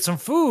out and get some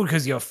food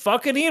because you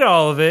fucking eat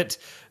all of it.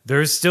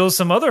 There's still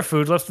some other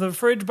food left in the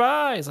fridge.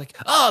 Bye. He's like,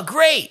 oh,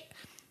 great.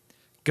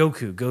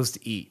 Goku goes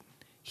to eat.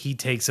 He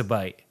takes a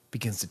bite,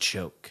 begins to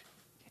choke,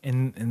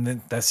 and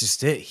then that's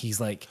just it.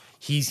 He's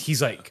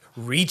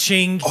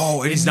reaching.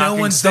 Oh, and he's no knocking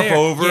one's stuff there.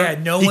 over.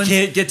 Yeah, He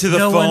can't get to the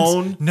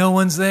phone. No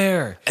one's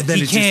there. And then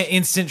he it can't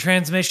instant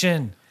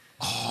transmission.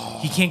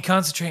 He can't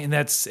concentrate, and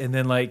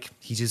then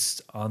he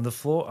just on the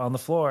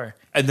floor.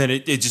 And then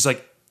it just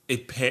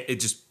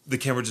the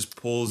camera just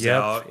pulls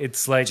out.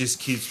 It's just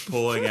keeps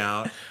pulling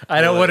out. I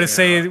don't want to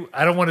say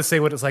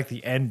what it's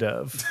the end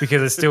of,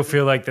 because I still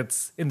feel like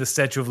that's in the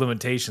statute of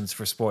limitations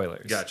for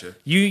spoilers. Gotcha.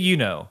 You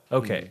know.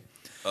 Okay.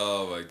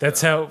 Oh my god.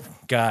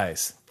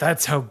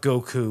 That's how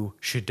Goku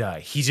should die.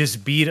 He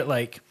just beat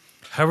it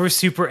however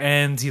super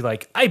ends. He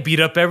I beat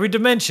up every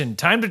dimension.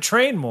 Time to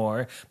train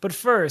more. But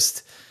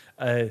first,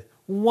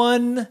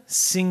 one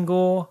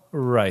single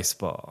rice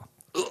ball.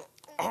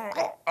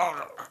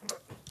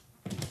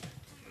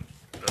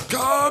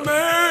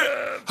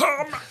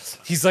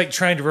 He's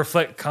trying to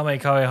reflect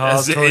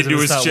Kamehameha into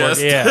his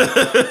chest. Yeah.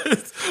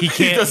 He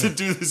can't. He doesn't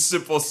do the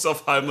simple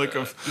self Heimlich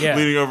of Yeah.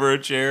 leaning over a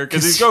chair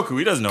because he's Goku.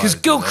 He doesn't know. Because how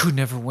to do Goku that.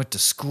 never went to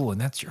school, and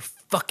that's your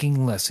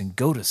fucking lesson.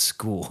 Go to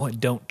school and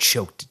don't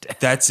choke to death.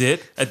 That's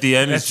it. At the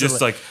end, it's That's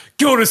just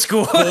go to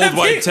school. old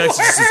white text.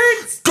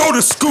 Says, go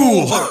to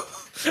school.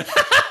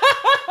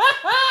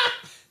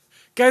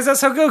 Guys,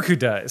 that's how Goku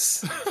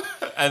dies.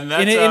 And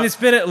And, that's it's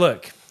been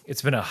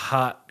it's been a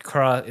hot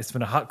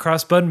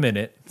cross bun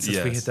minute since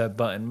we Yes. hit that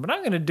button, but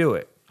I'm gonna do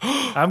it.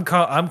 I'm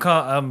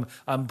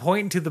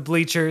pointing to the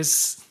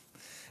bleachers.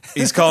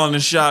 he's calling a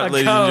shot, I'm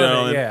ladies and calling it,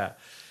 gentlemen. yeah,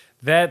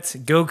 that's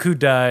Goku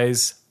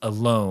dies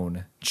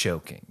alone,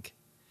 choking,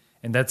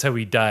 and that's how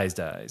he dies.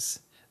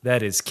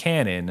 That is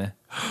canon,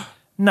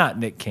 not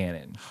Nick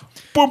Cannon.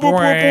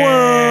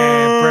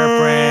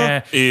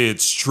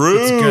 It's true.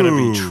 It's gonna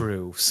be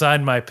true.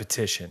 Sign my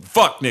petition.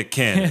 Fuck Nick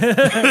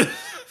Cannon.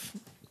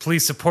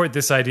 Please support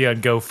this idea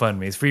on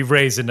GoFundMe. If we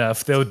raise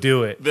enough, they'll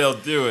do it. They'll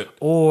do it.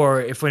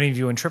 Or if any of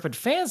you intrepid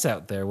fans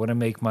out there want to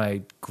make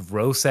my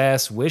gross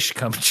ass wish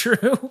come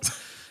true,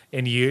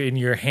 and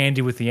you're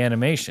handy with the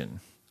animation,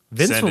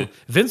 Send it.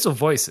 Vince will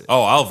voice it.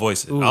 Oh, I'll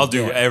voice it. Ooh, I'll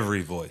do yeah.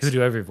 every voice. He'll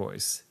do every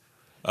voice.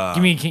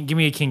 Give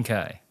me a King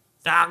Kai.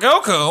 Now,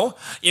 Goku,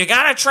 you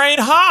gotta train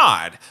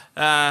hard.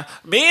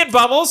 Me and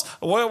Bubbles,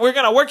 we're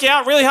gonna work you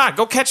out really hard.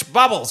 Go catch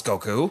Bubbles,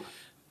 Goku.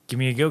 Give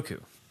me a Goku.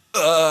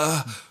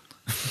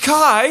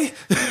 Kai.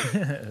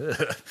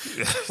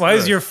 Why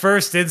is your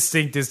first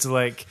instinct is to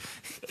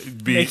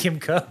make him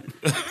come?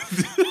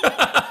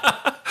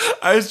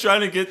 I was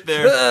trying to get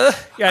there.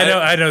 Yeah,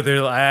 I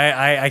know.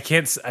 I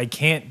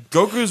can't.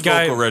 Goku's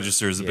Guy- vocal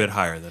register is a bit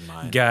higher than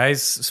mine.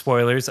 Guys,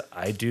 spoilers.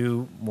 I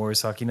do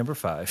Morisaki number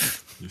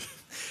 5.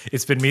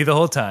 It's been me the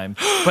whole time.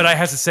 But I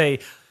have to say,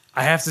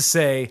 I have to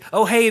say,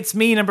 oh, hey, it's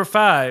me, number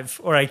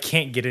 5, or I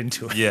can't get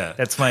into it. Yeah.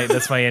 That's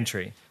my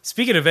entry.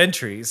 Speaking of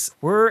entries,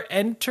 we're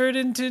entered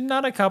into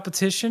not a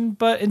competition,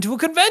 but into a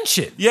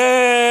convention.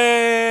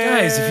 Yay!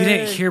 Guys, if you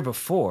didn't hear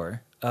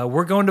before,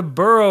 we're going to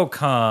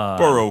BurrowCon.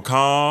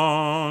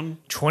 BurrowCon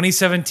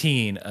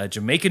 2017,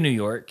 Jamaica, New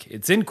York.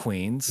 It's in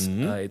Queens.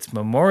 It's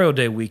Memorial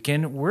Day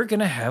weekend. We're going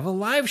to have a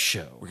live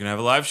show. We're going to have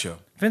a live show.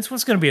 Vince,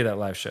 what's going to be at that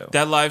live show?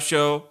 That live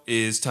show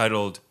is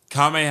titled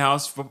Kame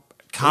House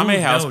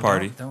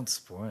Party. Don't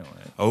spoil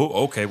it.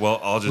 Oh, okay. Well,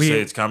 I'll just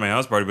say it's Kame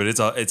House Party, but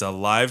it's a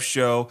live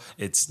show.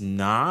 It's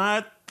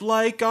not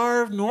like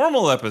our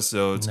normal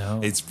episodes.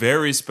 No. It's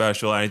very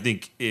special. And I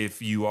think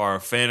if you are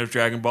a fan of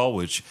Dragon Ball,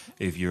 which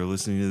if you're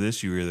listening to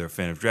this, you're either a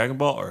fan of Dragon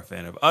Ball or a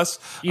fan of us.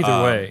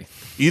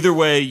 Either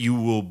way, you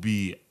will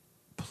be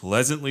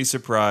pleasantly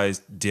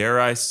surprised. Dare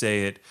I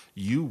say it?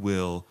 You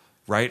will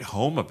write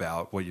home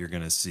about what you're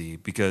going to see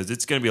because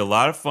it's going to be a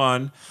lot of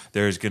fun.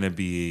 There's going to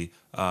be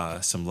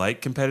some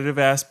light competitive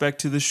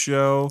aspect to the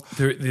show.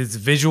 There's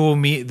visual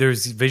media.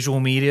 There's There's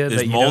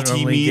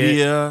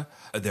multimedia.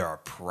 There are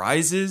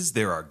prizes.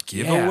 There are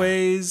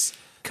giveaways.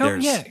 Come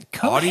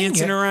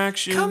audience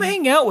interaction. Come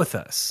hang out with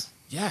us.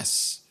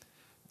 Yes.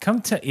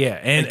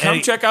 And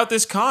come check out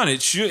this con.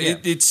 It should. Yeah.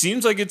 It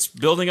seems like it's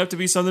building up to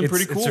be something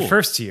pretty cool. It's their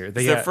first year.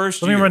 Their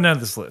first Let year. me run down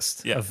this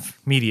list of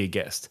media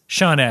guests: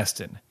 Sean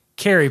Astin,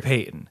 Carrie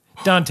Payton,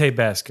 Dante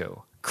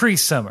Basco, Cree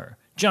Summer,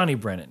 Johnny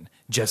Brennan,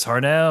 Jess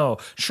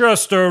Harnell,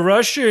 Shrester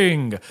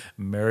Rushing,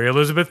 Mary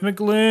Elizabeth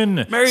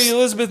McGlynn,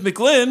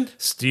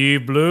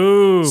 Steve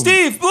Blue.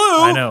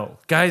 I know.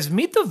 Guys,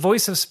 meet the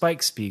voice of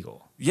Spike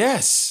Spiegel.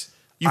 Yes.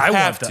 You I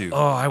have want to. that.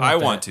 Oh, I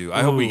want to. that.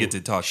 I hope we Ooh, get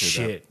to talk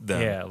to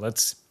them. Yeah,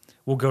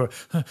 we'll go.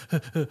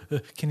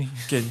 Can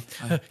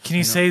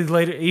you say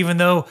later, even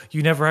though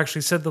you never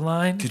actually said the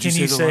line?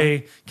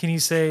 Can you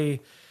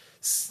say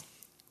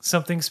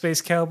something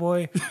Space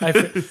Cowboy?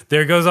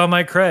 There goes all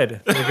my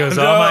cred. There goes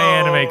all my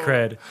anime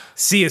cred.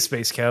 See ya,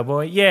 Space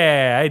Cowboy.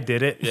 Yeah, I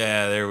did it.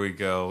 Yeah, there we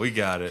go. We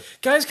got it.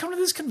 Guys, come to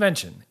this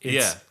convention.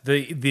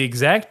 The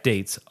exact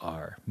dates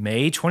are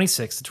May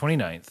 26th to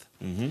 29th.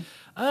 Mm-hmm.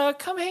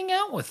 Come hang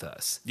out with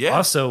us. Yeah.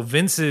 Also,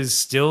 Vince's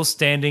still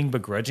standing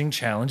begrudging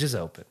challenge is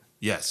open.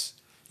 Yes.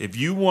 If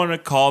you want to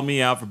call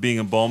me out for being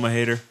a Bulma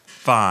hater,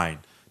 fine.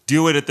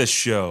 Do it at the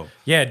show.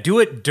 Yeah, do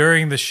it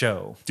during the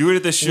show. Do it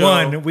at the show.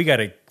 1, we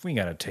gotta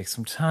take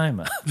some time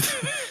out.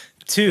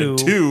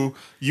 2,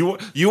 you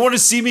want to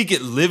see me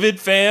get livid,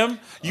 fam?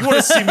 You want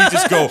to see me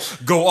just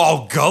go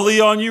all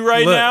gully on you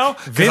right now?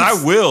 Because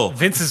I will.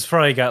 Vince has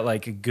probably got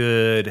like a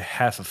good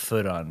half a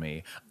foot on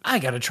me. I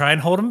gotta try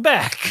and hold him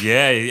back.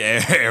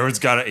 Yeah, Aaron's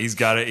got a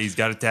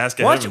task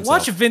ahead of himself.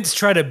 Watch Vince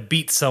try to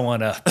beat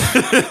someone up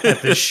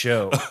at this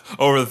show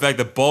over the fact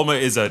that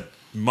Bulma is a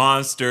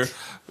monster.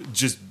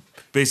 Just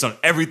based on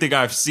everything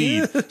I've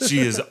seen, she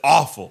is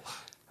awful.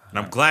 And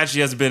I'm glad she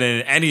hasn't been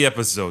in any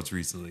episodes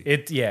recently.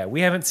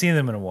 We haven't seen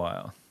them in a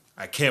while.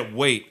 I can't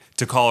wait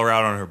to call her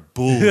out on her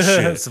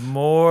bullshit. Some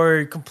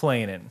more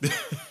complaining.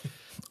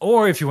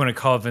 Or if you want to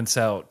call Vince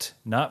out,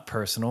 not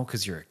personal,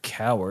 because you're a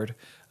coward,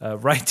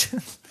 right?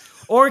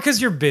 Or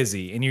because you're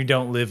busy and you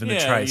don't live in the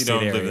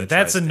tri-state area.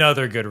 That's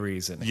another good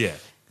reason. Yeah.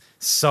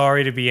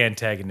 Sorry to be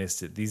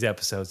antagonistic. These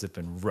episodes have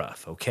been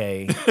rough,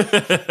 okay?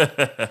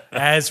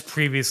 As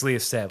previously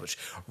established.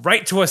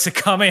 Write to us at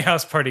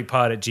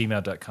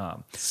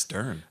kamehousepartypod@gmail.com.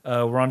 Stern.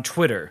 We're on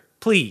Twitter.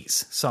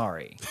 Please.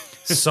 Sorry.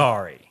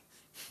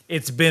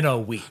 It's been a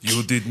week.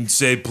 You didn't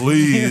say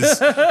please.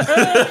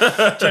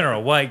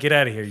 General White, get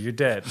out of here. You're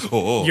dead.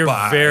 You're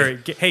bye.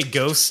 Hey,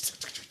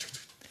 Ghost.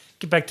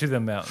 Get back to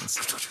the mountains.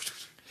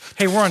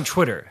 Hey, we're on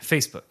Twitter,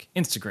 Facebook,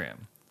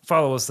 Instagram.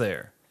 Follow us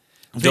there.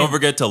 Don't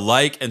forget to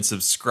like and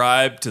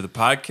subscribe to the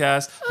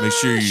podcast.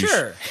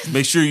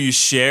 Make sure you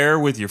share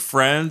with your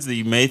friends that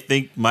you may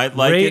think might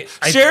like it.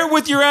 Share it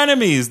with your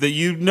enemies that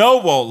you know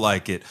won't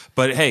like it.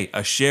 But hey,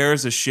 a share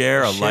is a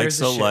share, a like's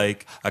a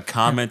like, a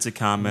comment's a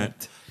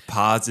comment.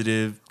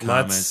 Positive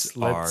comments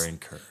are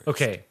encouraged.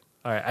 Okay.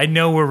 All right. I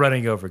know we're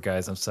running over,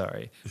 guys. I'm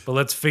sorry. But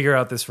let's figure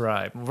out this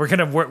rhyme. We're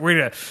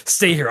gonna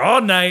stay here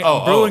all night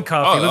brewing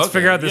coffee. Let's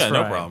figure out this rhyme.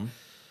 No problem.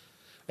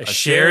 A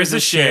share is a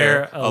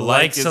share, a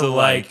like's a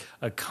like,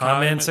 a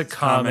comment's a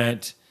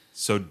comment.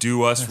 So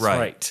do us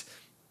right.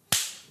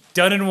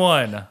 Done in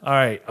one. All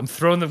right, I'm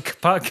throwing the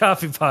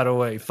coffee pot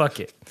away.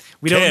 Fuck it.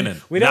 We don't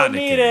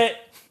need it.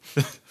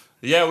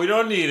 Yeah, we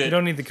don't need it. We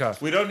don't need the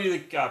coffee. We don't need the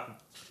coffee.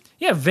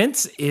 Yeah,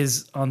 Vince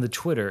is on the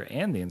Twitter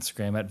and the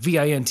Instagram at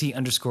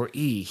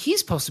VINT_E.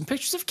 He's posting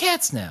pictures of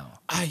cats now.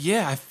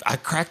 Yeah, I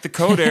cracked the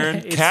code,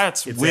 Aaron.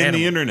 Cats win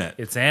the internet.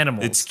 It's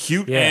animals. It's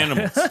cute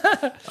animals.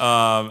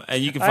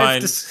 And you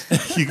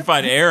can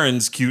find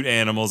Aaron's cute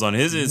animals on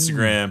his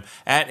Instagram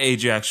at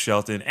Ajax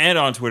Shelton and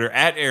on Twitter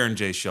at Aaron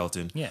J.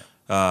 Shelton. Yeah.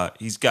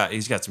 He's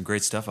got some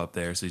great stuff up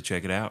there, so you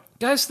check it out.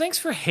 Guys, thanks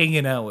for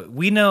hanging out.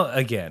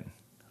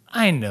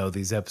 I know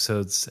these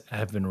episodes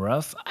have been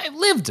rough. I've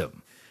lived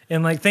them.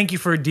 And thank you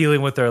for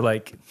dealing with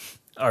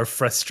our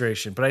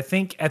frustration. But I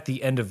think at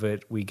the end of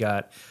it, we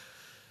got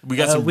We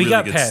got some we really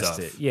got good past stuff.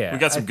 it, yeah. We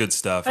got some good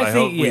stuff. I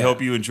think, We yeah.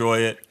 hope you enjoy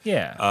it.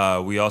 Yeah.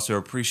 We also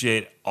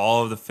appreciate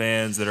all of the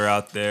fans that are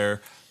out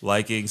there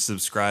liking,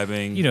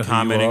 subscribing, You know who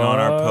commenting you on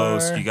our are.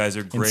 posts. You guys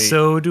are And great.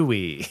 so do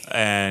we.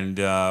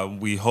 And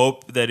we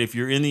hope that if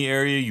you're in the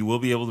area, you will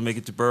be able to make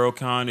it to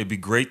BurrowCon. It'd be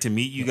great to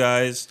meet you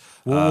guys.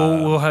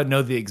 We'll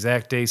know the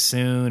exact day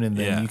soon, and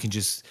then Yeah. you can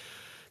just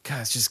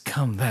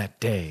come that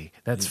day.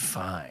 That's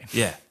fine.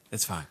 Yeah,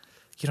 it's fine.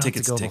 You don't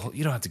Tickets, have to go. tickets.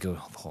 You don't have to go the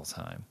whole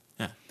time.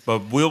 Yeah,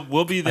 but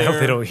we'll be there. I hope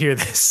they don't hear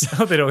this. I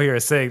hope they don't hear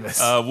us saying this.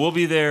 We'll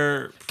be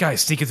there.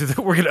 Guys, sneaking through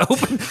the. We're gonna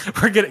open.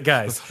 We're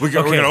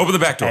gonna open the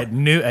back door at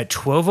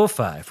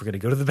 12:05. We're gonna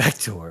go to the back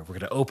door. We're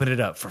gonna open it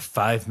up for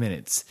 5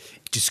 minutes.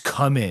 Just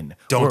come in.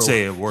 Don't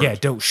say a word. Yeah,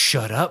 don't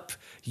shut up.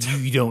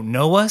 You don't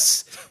know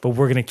us, but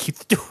we're gonna keep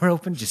the door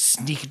open. Just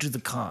sneak into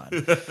the con.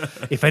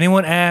 If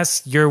anyone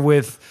asks, you're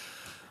with.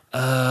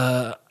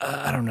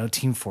 I don't know,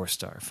 Team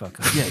 4-Star. Fuck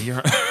 'em. Yeah,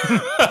 you're.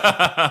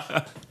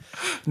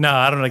 No,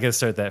 I don't know. I gotta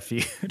start that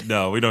feud.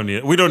 No, we don't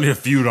need a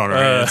feud on our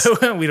hands.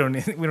 we don't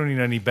need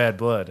any bad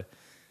blood.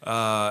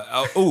 Cut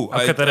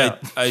that out.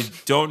 I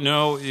don't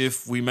know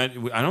if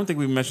I don't think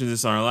we mentioned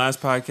this on our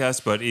last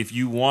podcast, but if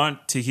you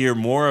want to hear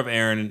more of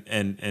Aaron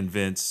and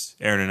Vince,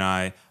 Aaron and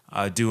I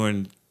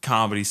doing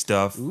comedy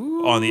stuff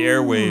on the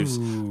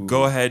airwaves,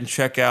 go ahead and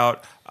check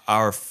out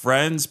our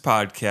friends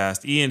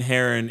podcast, Ian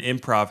Heron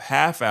Improv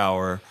Half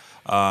Hour.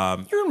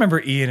 You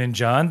remember Ian and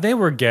John? They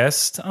were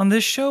guests on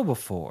this show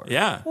before.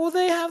 Yeah. Well,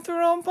 they have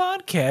their own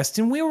podcast,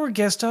 and we were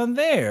guests on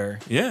there.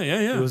 Yeah.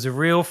 It was a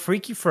real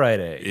Freaky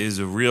Friday. It is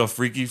a real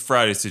Freaky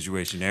Friday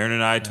situation. Aaron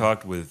and I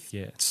talked with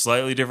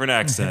slightly different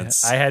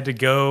accents. I had to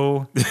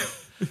go.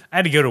 I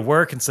had to go to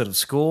work instead of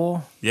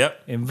school.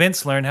 Yep. And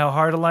Vince learned how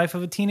hard a life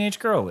of a teenage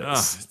girl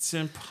is. It's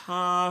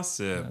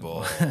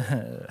impossible.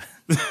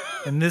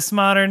 In this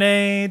modern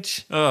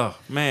age. Oh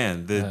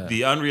man,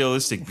 the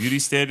unrealistic beauty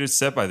standards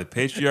set by the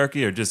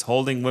patriarchy are just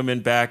holding women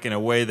back in a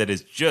way that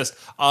is just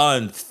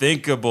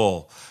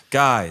unthinkable.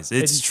 Guys,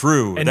 it's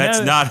true. and That's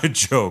now- not a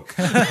joke.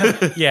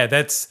 Yeah,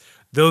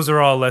 those are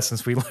all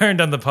lessons we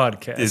learned on the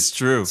podcast. It's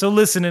true. So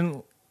listen,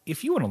 and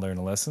if you want to learn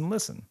a lesson,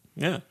 listen.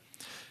 Yeah.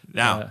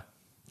 Now,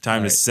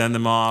 time to right. send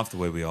them off the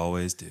way we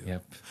always do.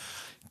 Yep.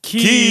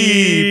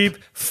 Keep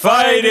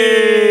fighting!